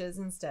 stitches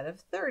instead of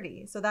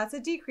 30. So that's a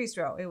decreased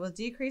row. It will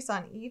decrease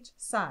on each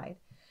side.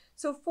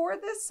 So for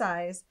this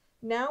size,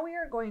 now we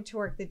are going to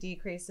work the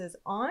decreases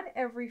on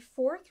every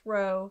 4th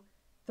row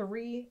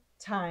 3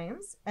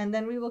 times. And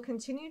then we will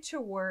continue to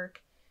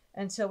work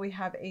until we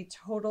have a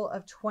total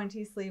of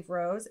 20 sleeve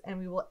rows, and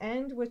we will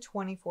end with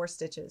 24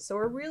 stitches. So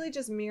we're really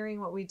just mirroring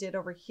what we did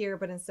over here,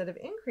 but instead of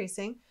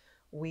increasing,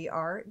 we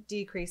are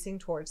decreasing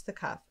towards the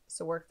cuff.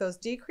 So work those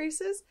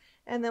decreases,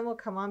 and then we'll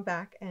come on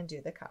back and do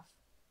the cuff.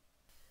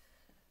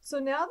 So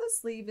now the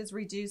sleeve is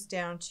reduced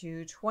down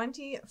to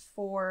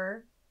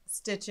 24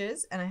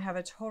 stitches, and I have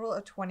a total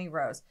of 20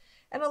 rows.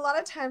 And a lot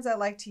of times I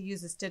like to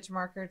use a stitch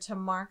marker to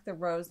mark the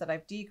rows that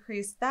I've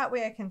decreased. That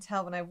way I can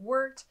tell when I've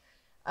worked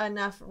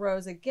enough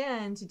rows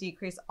again to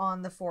decrease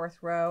on the 4th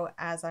row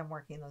as I'm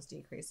working those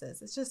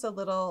decreases. It's just a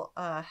little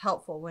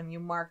helpful when you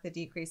mark the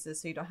decreases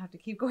so you don't have to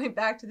keep going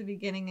back to the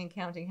beginning and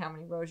counting how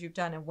many rows you've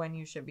done and when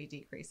you should be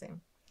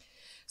decreasing.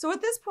 So at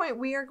this point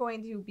we are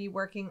going to be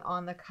working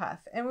on the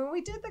cuff, and when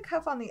we did the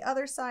cuff on the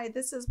other side,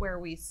 this is where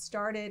we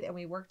started and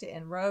we worked it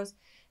in rows,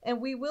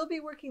 and we will be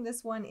working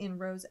this one in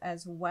rows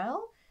as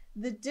well.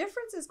 The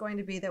difference is going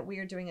to be that we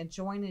are doing a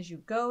join as you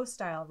go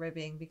style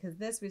ribbing, because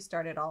this we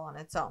started all on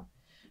its own.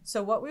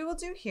 So what we will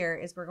do here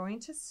is we're going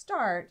to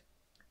start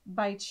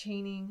by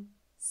chaining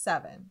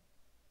 7.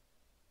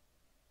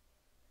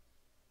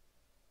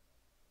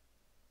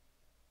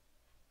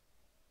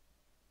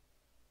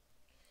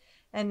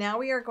 And now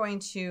we are going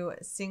to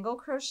single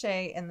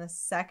crochet in the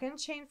second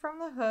chain from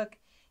the hook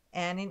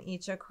and in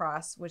each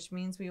across, which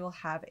means we will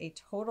have a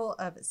total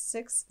of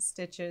 6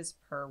 stitches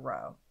per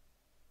row.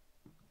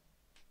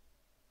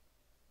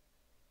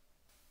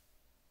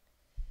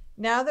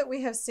 Now that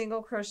we have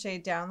single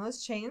crocheted down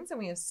those chains and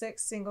we have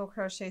 6 single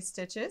crochet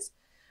stitches,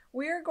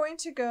 we are going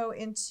to go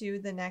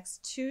into the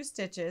next 2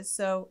 stitches.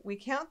 So we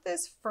count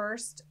this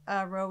first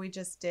row we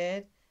just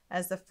did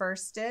as the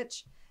first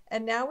stitch,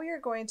 and now we are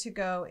going to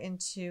go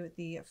into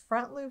the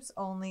front loops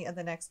only of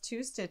the next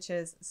 2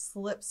 stitches,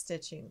 slip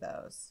stitching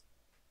those.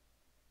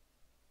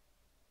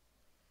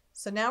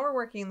 So now we're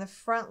working the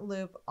front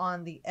loop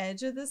on the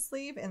edge of the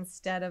sleeve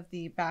instead of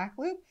the back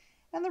loop.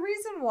 And the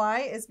reason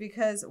why is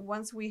because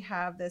once we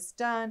have this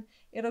done,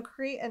 it'll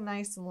create a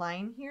nice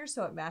line here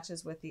so it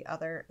matches with the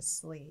other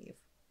sleeve.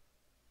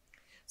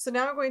 So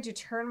now I'm going to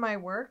turn my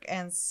work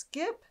and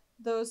skip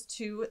those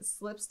 2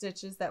 slip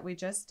stitches that we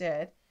just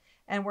did.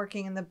 And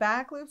working in the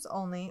back loops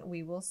only,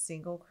 we will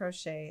single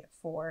crochet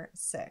for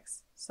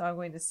 6. So I'm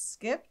going to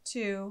skip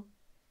 2,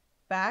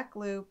 back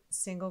loop,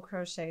 single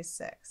crochet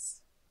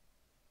 6.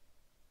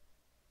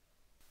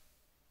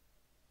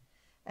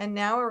 And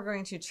now we're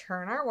going to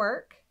turn our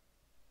work,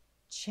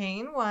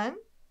 chain 1,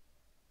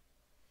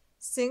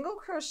 single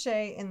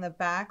crochet in the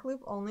back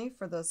loop only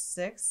for those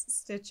 6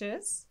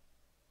 stitches,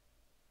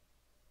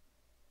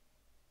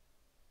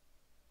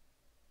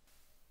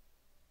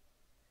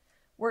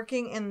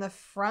 working in the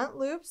front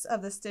loops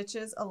of the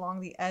stitches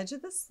along the edge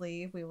of the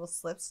sleeve, we will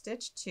slip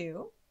stitch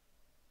 2,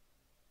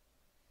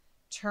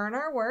 turn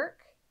our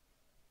work,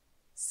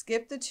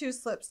 skip the 2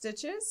 slip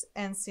stitches,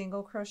 and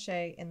single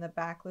crochet in the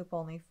back loop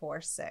only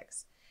for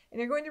 6. And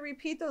you're going to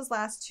repeat those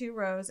last 2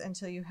 rows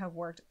until you have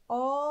worked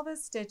all the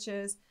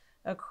stitches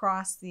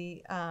across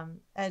the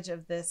edge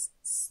of this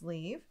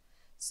sleeve.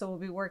 So we'll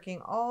be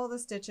working all the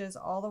stitches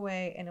all the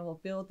way, and it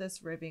will build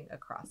this ribbing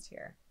across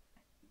here.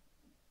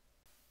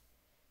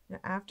 Now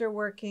after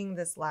working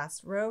this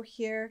last row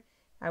here,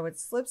 I would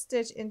slip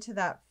stitch into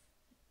that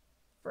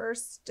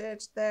first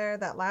stitch there,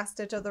 that last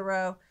stitch of the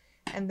row,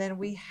 And then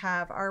we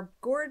have our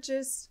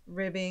gorgeous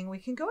ribbing. We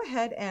can go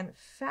ahead and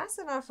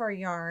fasten off our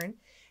yarn.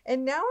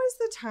 And now is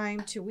the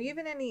time to weave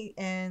in any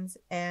ends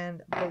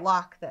and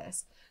block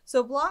this.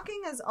 So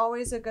blocking is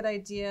always a good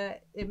idea.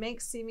 It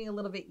makes seaming a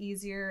little bit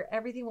easier.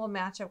 Everything will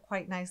match up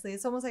quite nicely.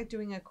 It's almost like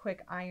doing a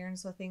quick iron,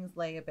 so things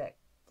lay a bit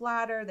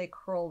flatter, they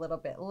curl a little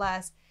bit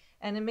less,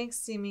 and it makes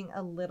seaming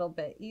a little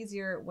bit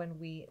easier when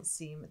we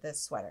seam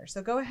this sweater.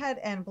 So go ahead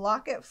and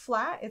block it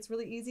flat. It's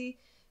really easy.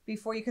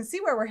 Before you can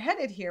see where we're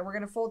headed here, we're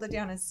going to fold it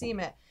down and seam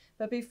it.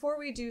 But before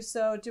we do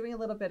so, doing a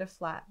little bit of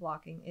flat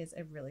blocking is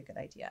a really good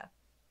idea.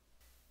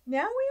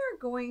 Now we are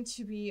going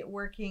to be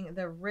working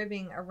the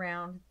ribbing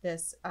around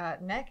this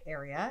neck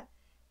area,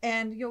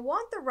 and you'll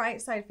want the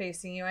right side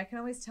facing you. I can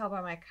always tell by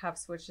my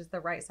cuffs which is the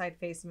right side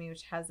facing me,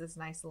 which has this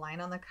nice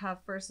line on the cuff,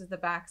 versus the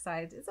back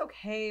side. It's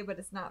okay, but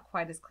it's not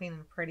quite as clean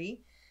and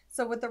pretty.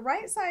 So with the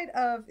right side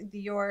of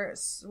your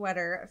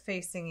sweater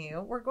facing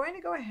you, we're going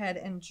to go ahead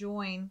and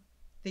join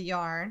the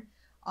yarn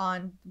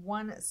on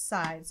one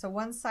side. So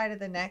one side of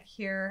the neck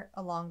here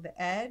along the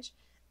edge,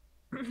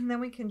 and then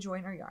we can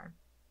join our yarn.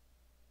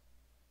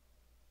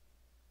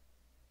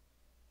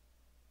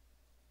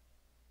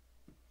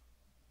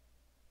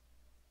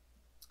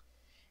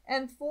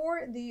 And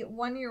for the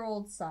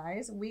 1-year-old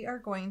size, we are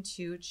going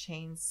to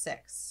chain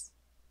 6.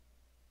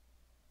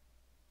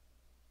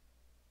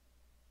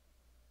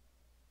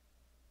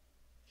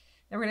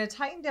 Now we're going to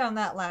tighten down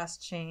that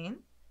last chain,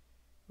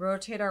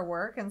 rotate our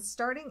work, and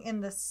starting in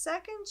the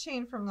second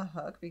chain from the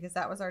hook, because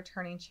that was our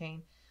turning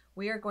chain,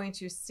 we are going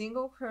to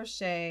single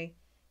crochet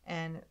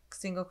and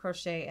single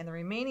crochet in the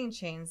remaining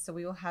chains. So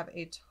we will have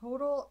a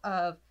total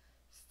of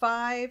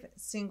 5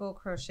 single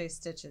crochet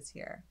stitches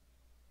here.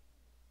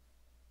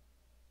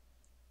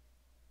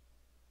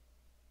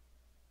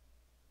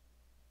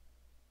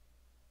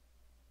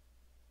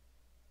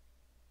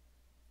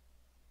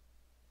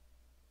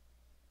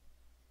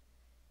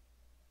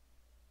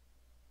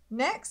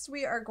 Next,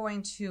 we are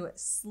going to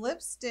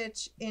slip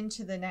stitch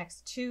into the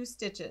next 2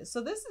 stitches. So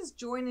this is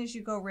join as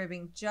you go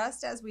ribbing,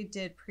 just as we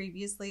did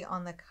previously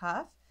on the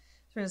cuff.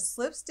 So we're going to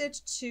slip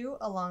stitch 2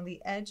 along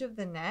the edge of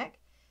the neck,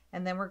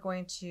 and then we're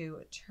going to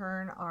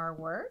turn our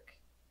work.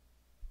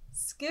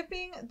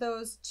 Skipping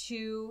those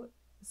 2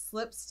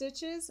 slip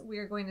stitches, we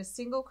are going to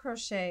single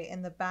crochet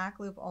in the back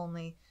loop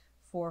only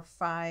for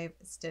 5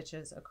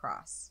 stitches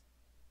across.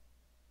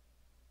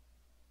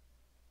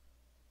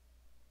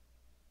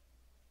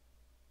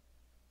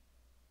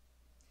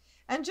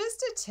 And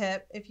just a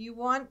tip, if you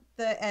want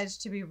the edge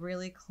to be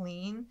really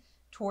clean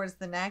towards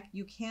the neck,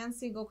 you can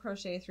single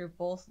crochet through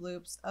both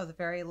loops of the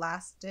very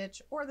last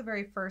stitch or the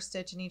very first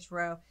stitch in each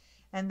row,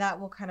 and that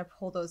will kind of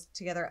pull those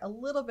together a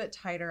little bit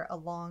tighter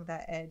along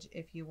that edge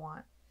if you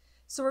want.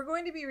 So we're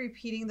going to be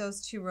repeating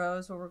those 2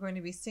 rows where we're going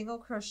to be single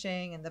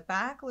crocheting in the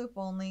back loop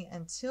only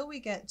until we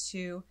get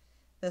to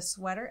the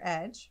sweater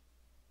edge.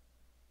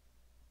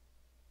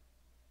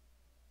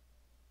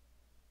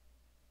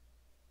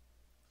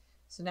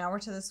 So now we're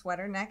to the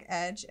sweater neck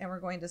edge, and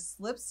we're going to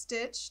slip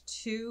stitch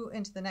 2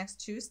 into the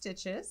next 2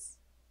 stitches,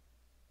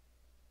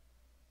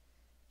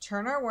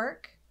 turn our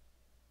work,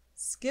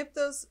 skip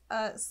those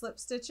slip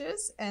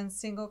stitches, and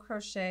single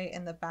crochet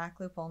in the back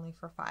loop only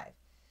for 5.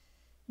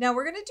 Now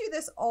we're going to do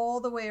this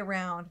all the way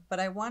around, but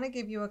I want to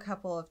give you a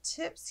couple of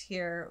tips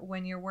here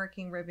when you're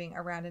working ribbing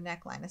around a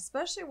neckline,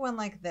 especially one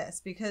like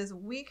this, because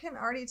we can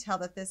already tell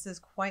that this is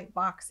quite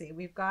boxy.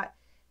 We've got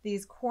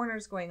these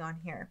corners going on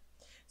here.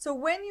 So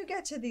when you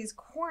get to these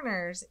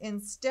corners,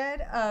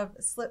 instead of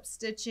slip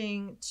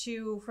stitching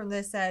 2 from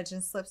this edge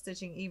and slip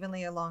stitching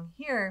evenly along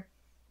here,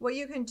 what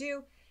you can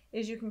do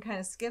is you can kind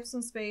of skip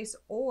some space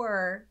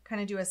or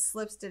kind of do a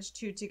slip stitch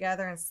 2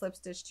 together and slip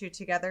stitch 2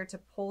 together to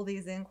pull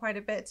these in quite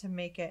a bit to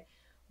make it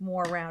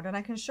more round. And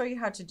I can show you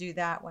how to do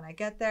that when I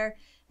get there.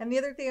 And the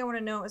other thing I want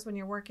to note is when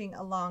you're working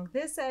along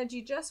this edge,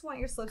 you just want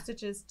your slip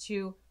stitches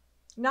to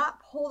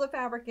not pull the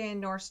fabric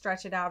in nor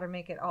stretch it out or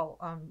make it all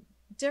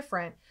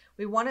different.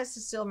 We want it to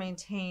still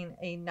maintain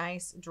a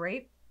nice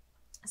drape.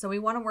 So we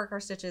want to work our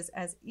stitches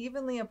as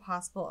evenly as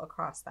possible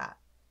across that.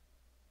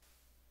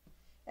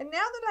 And now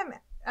that I'm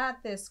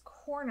at this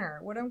corner,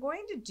 what I'm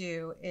going to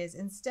do is,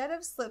 instead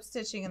of slip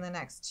stitching in the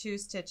next 2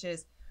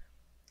 stitches,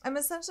 I'm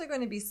essentially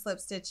going to be slip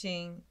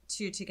stitching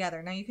 2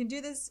 together. Now you can do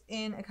this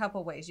in a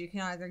couple ways. You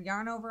can either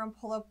yarn over and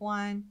pull up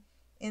 1,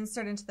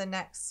 insert into the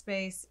next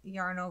space,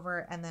 yarn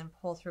over, and then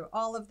pull through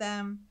all of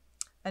them.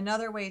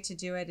 Another way to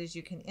do it is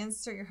you can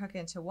insert your hook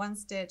into 1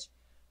 stitch,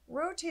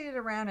 rotate it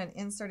around and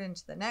insert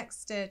into the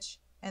next stitch,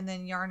 and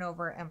then yarn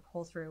over and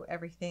pull through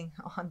everything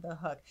on the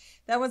hook.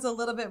 That one's a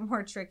little bit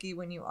more tricky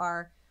when you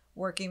are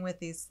working with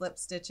these slip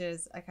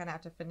stitches. I kind of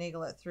have to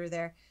finagle it through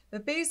there,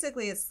 but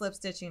basically it's slip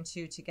stitching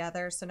 2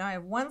 together. So now I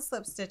have 1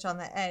 slip stitch on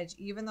the edge,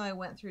 even though I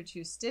went through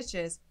 2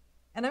 stitches,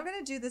 and I'm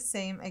going to do the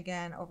same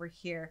again over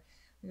here.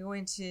 I'm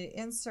going to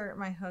insert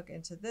my hook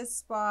into this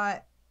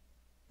spot,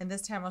 and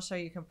this time I'll show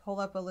you can pull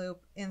up a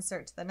loop,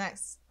 insert to the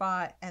next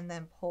spot, and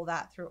then pull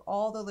that through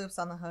all the loops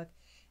on the hook.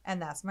 And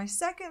that's my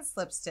second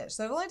slip stitch.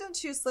 So I've only done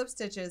 2 slip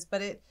stitches,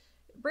 but it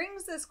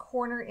brings this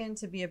corner in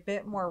to be a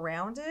bit more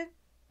rounded.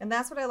 And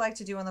that's what I like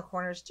to do on the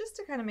corners, just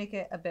to kind of make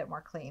it a bit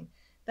more clean.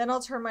 Then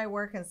I'll turn my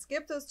work and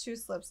skip those 2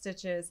 slip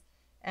stitches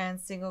and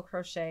single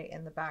crochet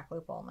in the back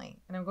loop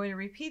only. And I'm going to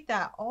repeat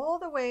that all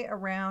the way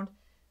around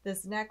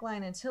this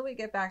neckline until we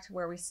get back to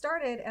where we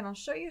started, and I'll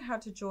show you how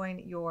to join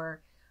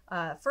your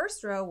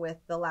first row with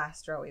the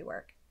last row we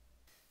work.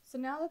 So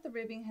now that the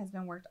ribbing has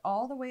been worked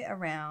all the way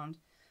around,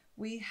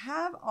 we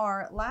have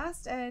our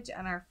last edge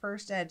and our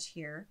first edge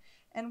here,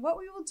 and what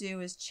we will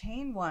do is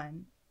chain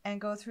 1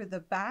 and go through the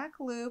back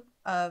loop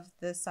of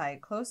the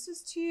side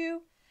closest to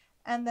you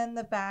and then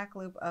the back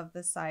loop of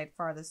the side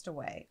farthest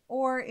away.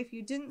 Or if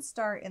you didn't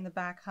start in the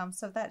back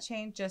humps of that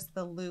chain, just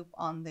the loop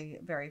on the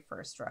very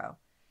first row.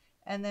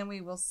 And then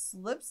we will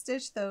slip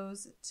stitch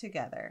those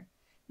together.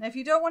 Now if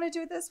you don't want to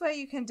do it this way,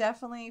 you can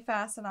definitely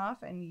fasten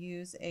off and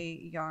use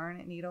a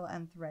yarn, needle,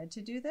 and thread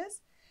to do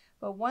this.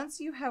 But once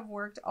you have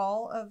worked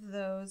all of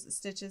those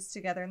stitches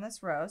together in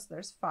this row, so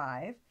there's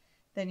 5,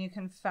 then you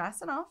can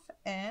fasten off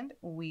and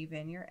weave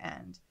in your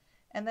end.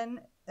 And then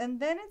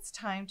it's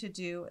time to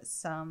do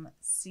some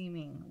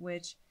seaming,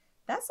 which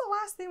that's the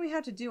last thing we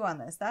have to do on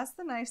this. That's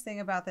the nice thing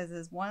about this,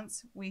 is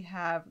once we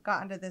have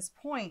gotten to this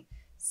point,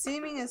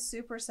 seaming is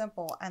super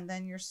simple, and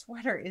then your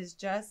sweater is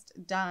just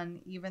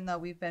done, even though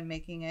we've been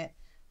making it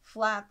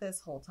flat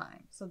this whole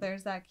time. So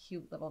there's that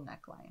cute little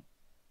neckline.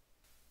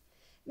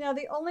 Now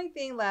the only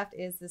thing left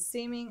is the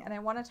seaming, and I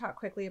want to talk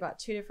quickly about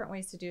 2 different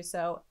ways to do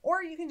so,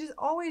 or you can just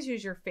always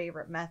use your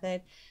favorite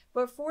method.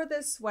 But for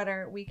this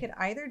sweater, we could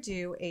either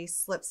do a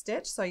slip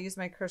stitch. So I used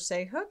my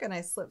crochet hook and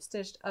I slip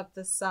stitched up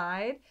the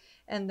side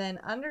and then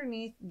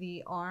underneath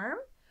the arm,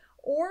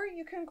 or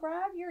you can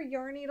grab your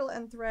yarn needle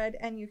and thread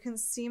and you can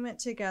seam it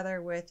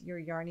together with your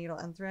yarn needle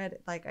and thread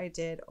like I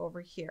did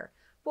over here.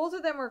 Both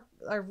of them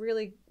are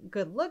really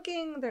good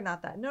looking. They're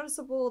not that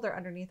noticeable. They're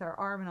underneath our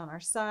arm and on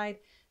our side.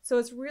 So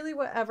it's really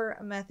whatever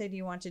method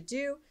you want to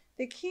do.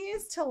 The key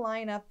is to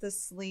line up the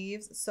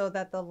sleeves so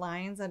that the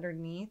lines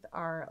underneath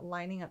are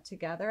lining up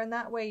together. And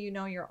that way, you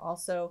know,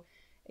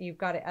 you've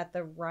got it at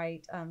the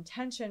right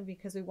tension,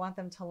 because we want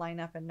them to line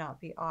up and not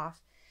be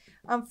off.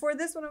 For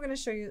this one, I'm going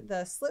to show you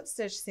the slip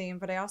stitch seam,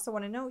 but I also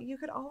want to note you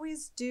could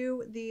always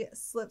do the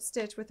slip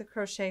stitch with the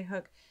crochet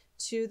hook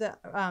to the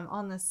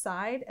on the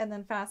side and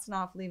then fasten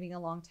off, leaving a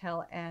long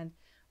tail, and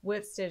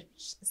whip stitch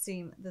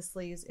seam the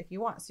sleeves if you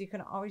want. So you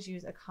can always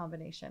use a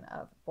combination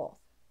of both.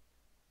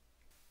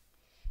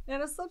 Now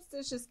to slip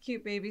stitch this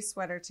cute baby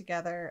sweater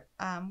together,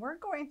 we're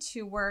going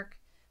to work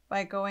by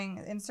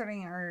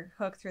inserting our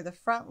hook through the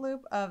front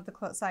loop of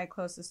the side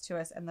closest to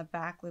us and the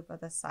back loop of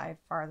the side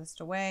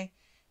farthest away,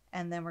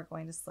 and then we're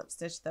going to slip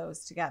stitch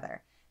those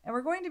together. And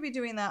we're going to be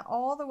doing that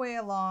all the way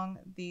along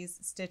these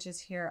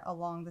stitches here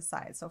along the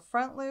side. So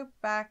front loop,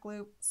 back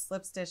loop,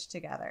 slip stitch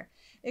together.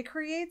 It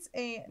creates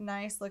a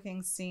nice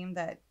looking seam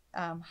that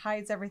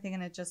hides everything,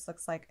 and it just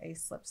looks like a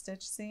slip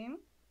stitch seam.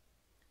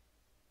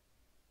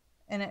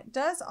 And it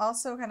does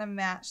also kind of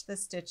match the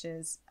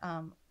stitches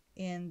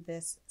in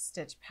this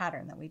stitch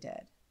pattern that we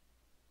did.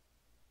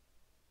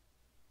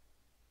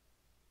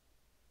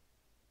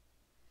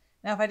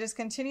 Now if I just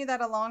continue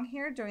that along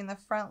here, doing the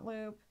front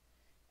loop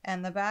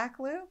and the back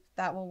loop,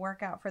 that will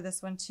work out for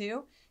this one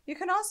too. You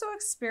can also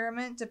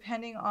experiment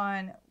depending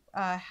on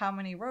how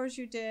many rows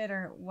you did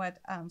or what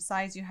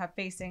size you have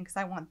facing, because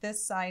I want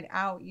this side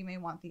out. You may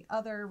want the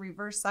other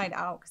reverse side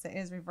out because it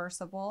is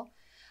reversible.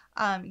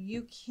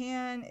 You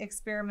can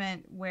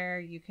experiment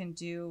where you can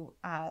do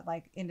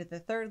like into the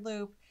third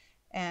loop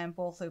and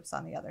both loops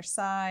on the other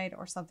side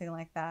or something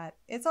like that.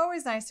 It's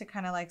always nice to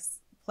kind of like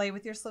play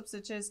with your slip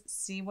stitches,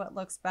 see what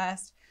looks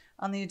best.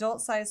 On the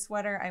adult size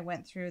sweater, I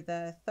went through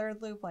the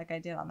third loop like I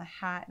did on the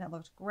hat, and it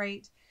looked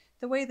great.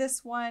 The way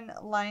this one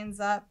lines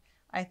up,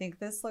 I think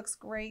this looks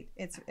great.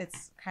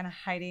 It's kind of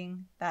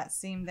hiding that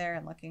seam there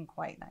and looking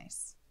quite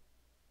nice.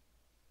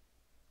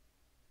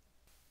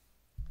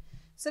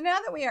 So now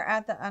that we are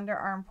at the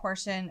underarm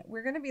portion,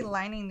 we're going to be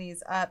lining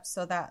these up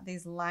so that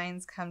these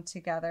lines come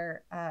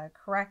together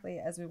correctly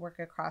as we work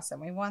across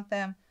them. We want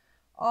them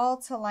all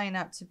to line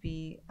up to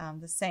be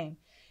the same.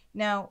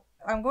 Now,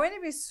 I'm going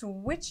to be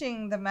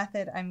switching the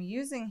method I'm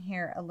using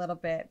here a little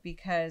bit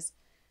because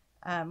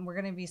we're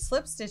going to be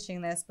slip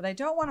stitching this, but I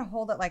don't want to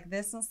hold it like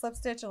this and slip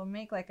stitch. It'll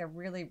make like a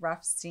really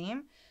rough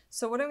seam.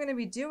 So what I'm going to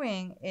be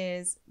doing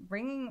is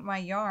bringing my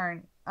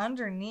yarn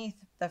underneath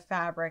the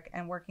fabric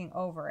and working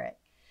over it.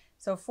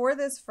 So for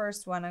this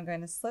first one, I'm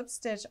going to slip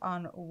stitch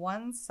on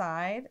one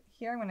side.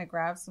 Here I'm going to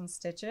grab some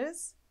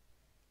stitches,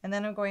 and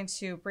then I'm going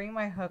to bring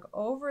my hook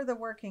over the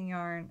working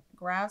yarn,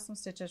 grab some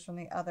stitches from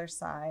the other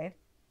side,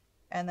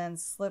 and then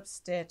slip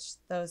stitch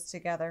those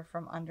together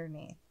from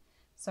underneath.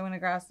 So I'm going to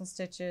grab some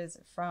stitches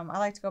from, I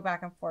like to go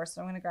back and forth,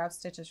 so I'm going to grab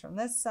stitches from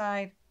this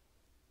side,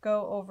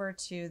 go over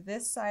to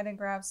this side and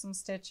grab some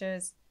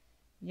stitches,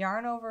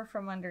 yarn over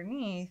from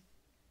underneath,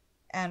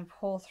 and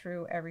pull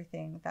through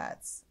everything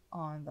that's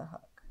on the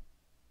hook.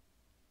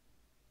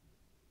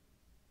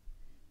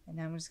 And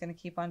I'm just going to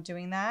keep on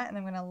doing that, and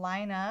I'm going to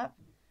line up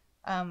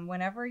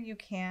whenever you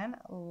can,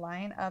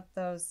 line up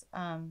those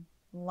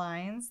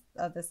lines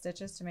of the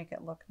stitches to make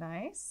it look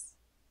nice.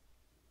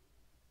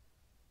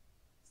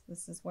 So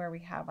this is where we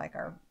have like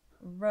our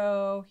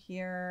row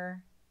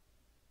here,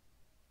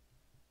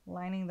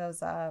 lining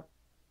those up,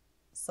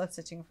 slip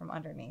stitching from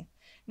underneath.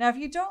 Now, if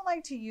you don't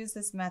like to use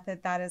this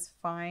method, that is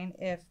fine.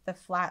 If the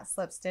flat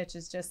slip stitch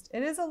is just,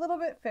 it is a little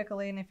bit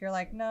fickly, and if you're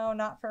like, no,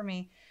 not for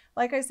me,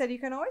 like I said, you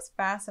can always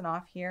fasten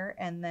off here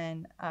and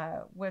then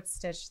whip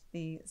stitch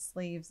the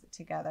sleeves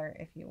together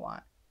if you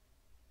want.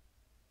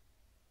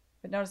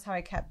 But notice how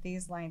I kept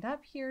these lined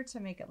up here to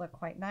make it look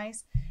quite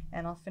nice,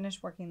 and I'll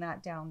finish working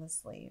that down the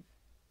sleeve.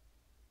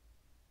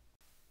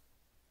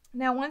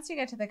 Now, once you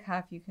get to the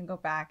cuff, you can go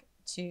back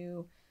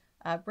to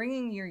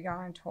bringing your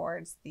yarn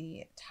towards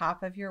the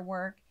top of your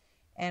work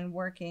and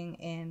working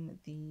in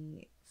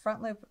the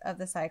front loop of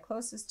the side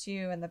closest to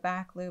you and the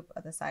back loop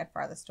of the side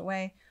farthest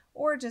away,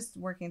 or just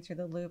working through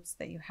the loops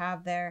that you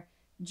have there,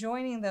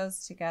 joining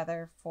those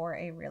together for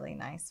a really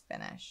nice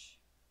finish.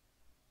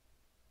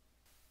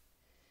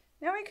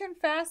 Now we can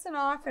fasten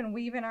off and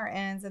weave in our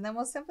ends, and then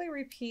we'll simply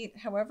repeat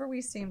however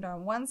we seamed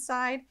on one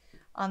side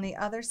on the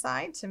other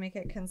side to make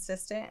it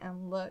consistent.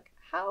 And look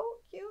how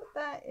cute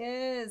that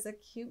is. A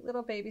cute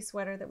little baby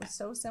sweater that was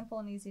so simple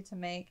and easy to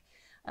make.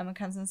 It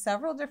comes in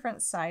several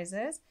different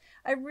sizes.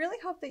 I really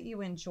hope that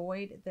you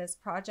enjoyed this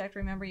project.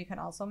 Remember, you can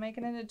also make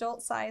it an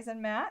adult size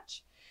and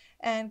match.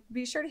 And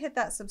be sure to hit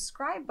that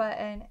subscribe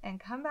button and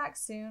come back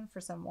soon for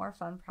some more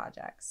fun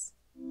projects.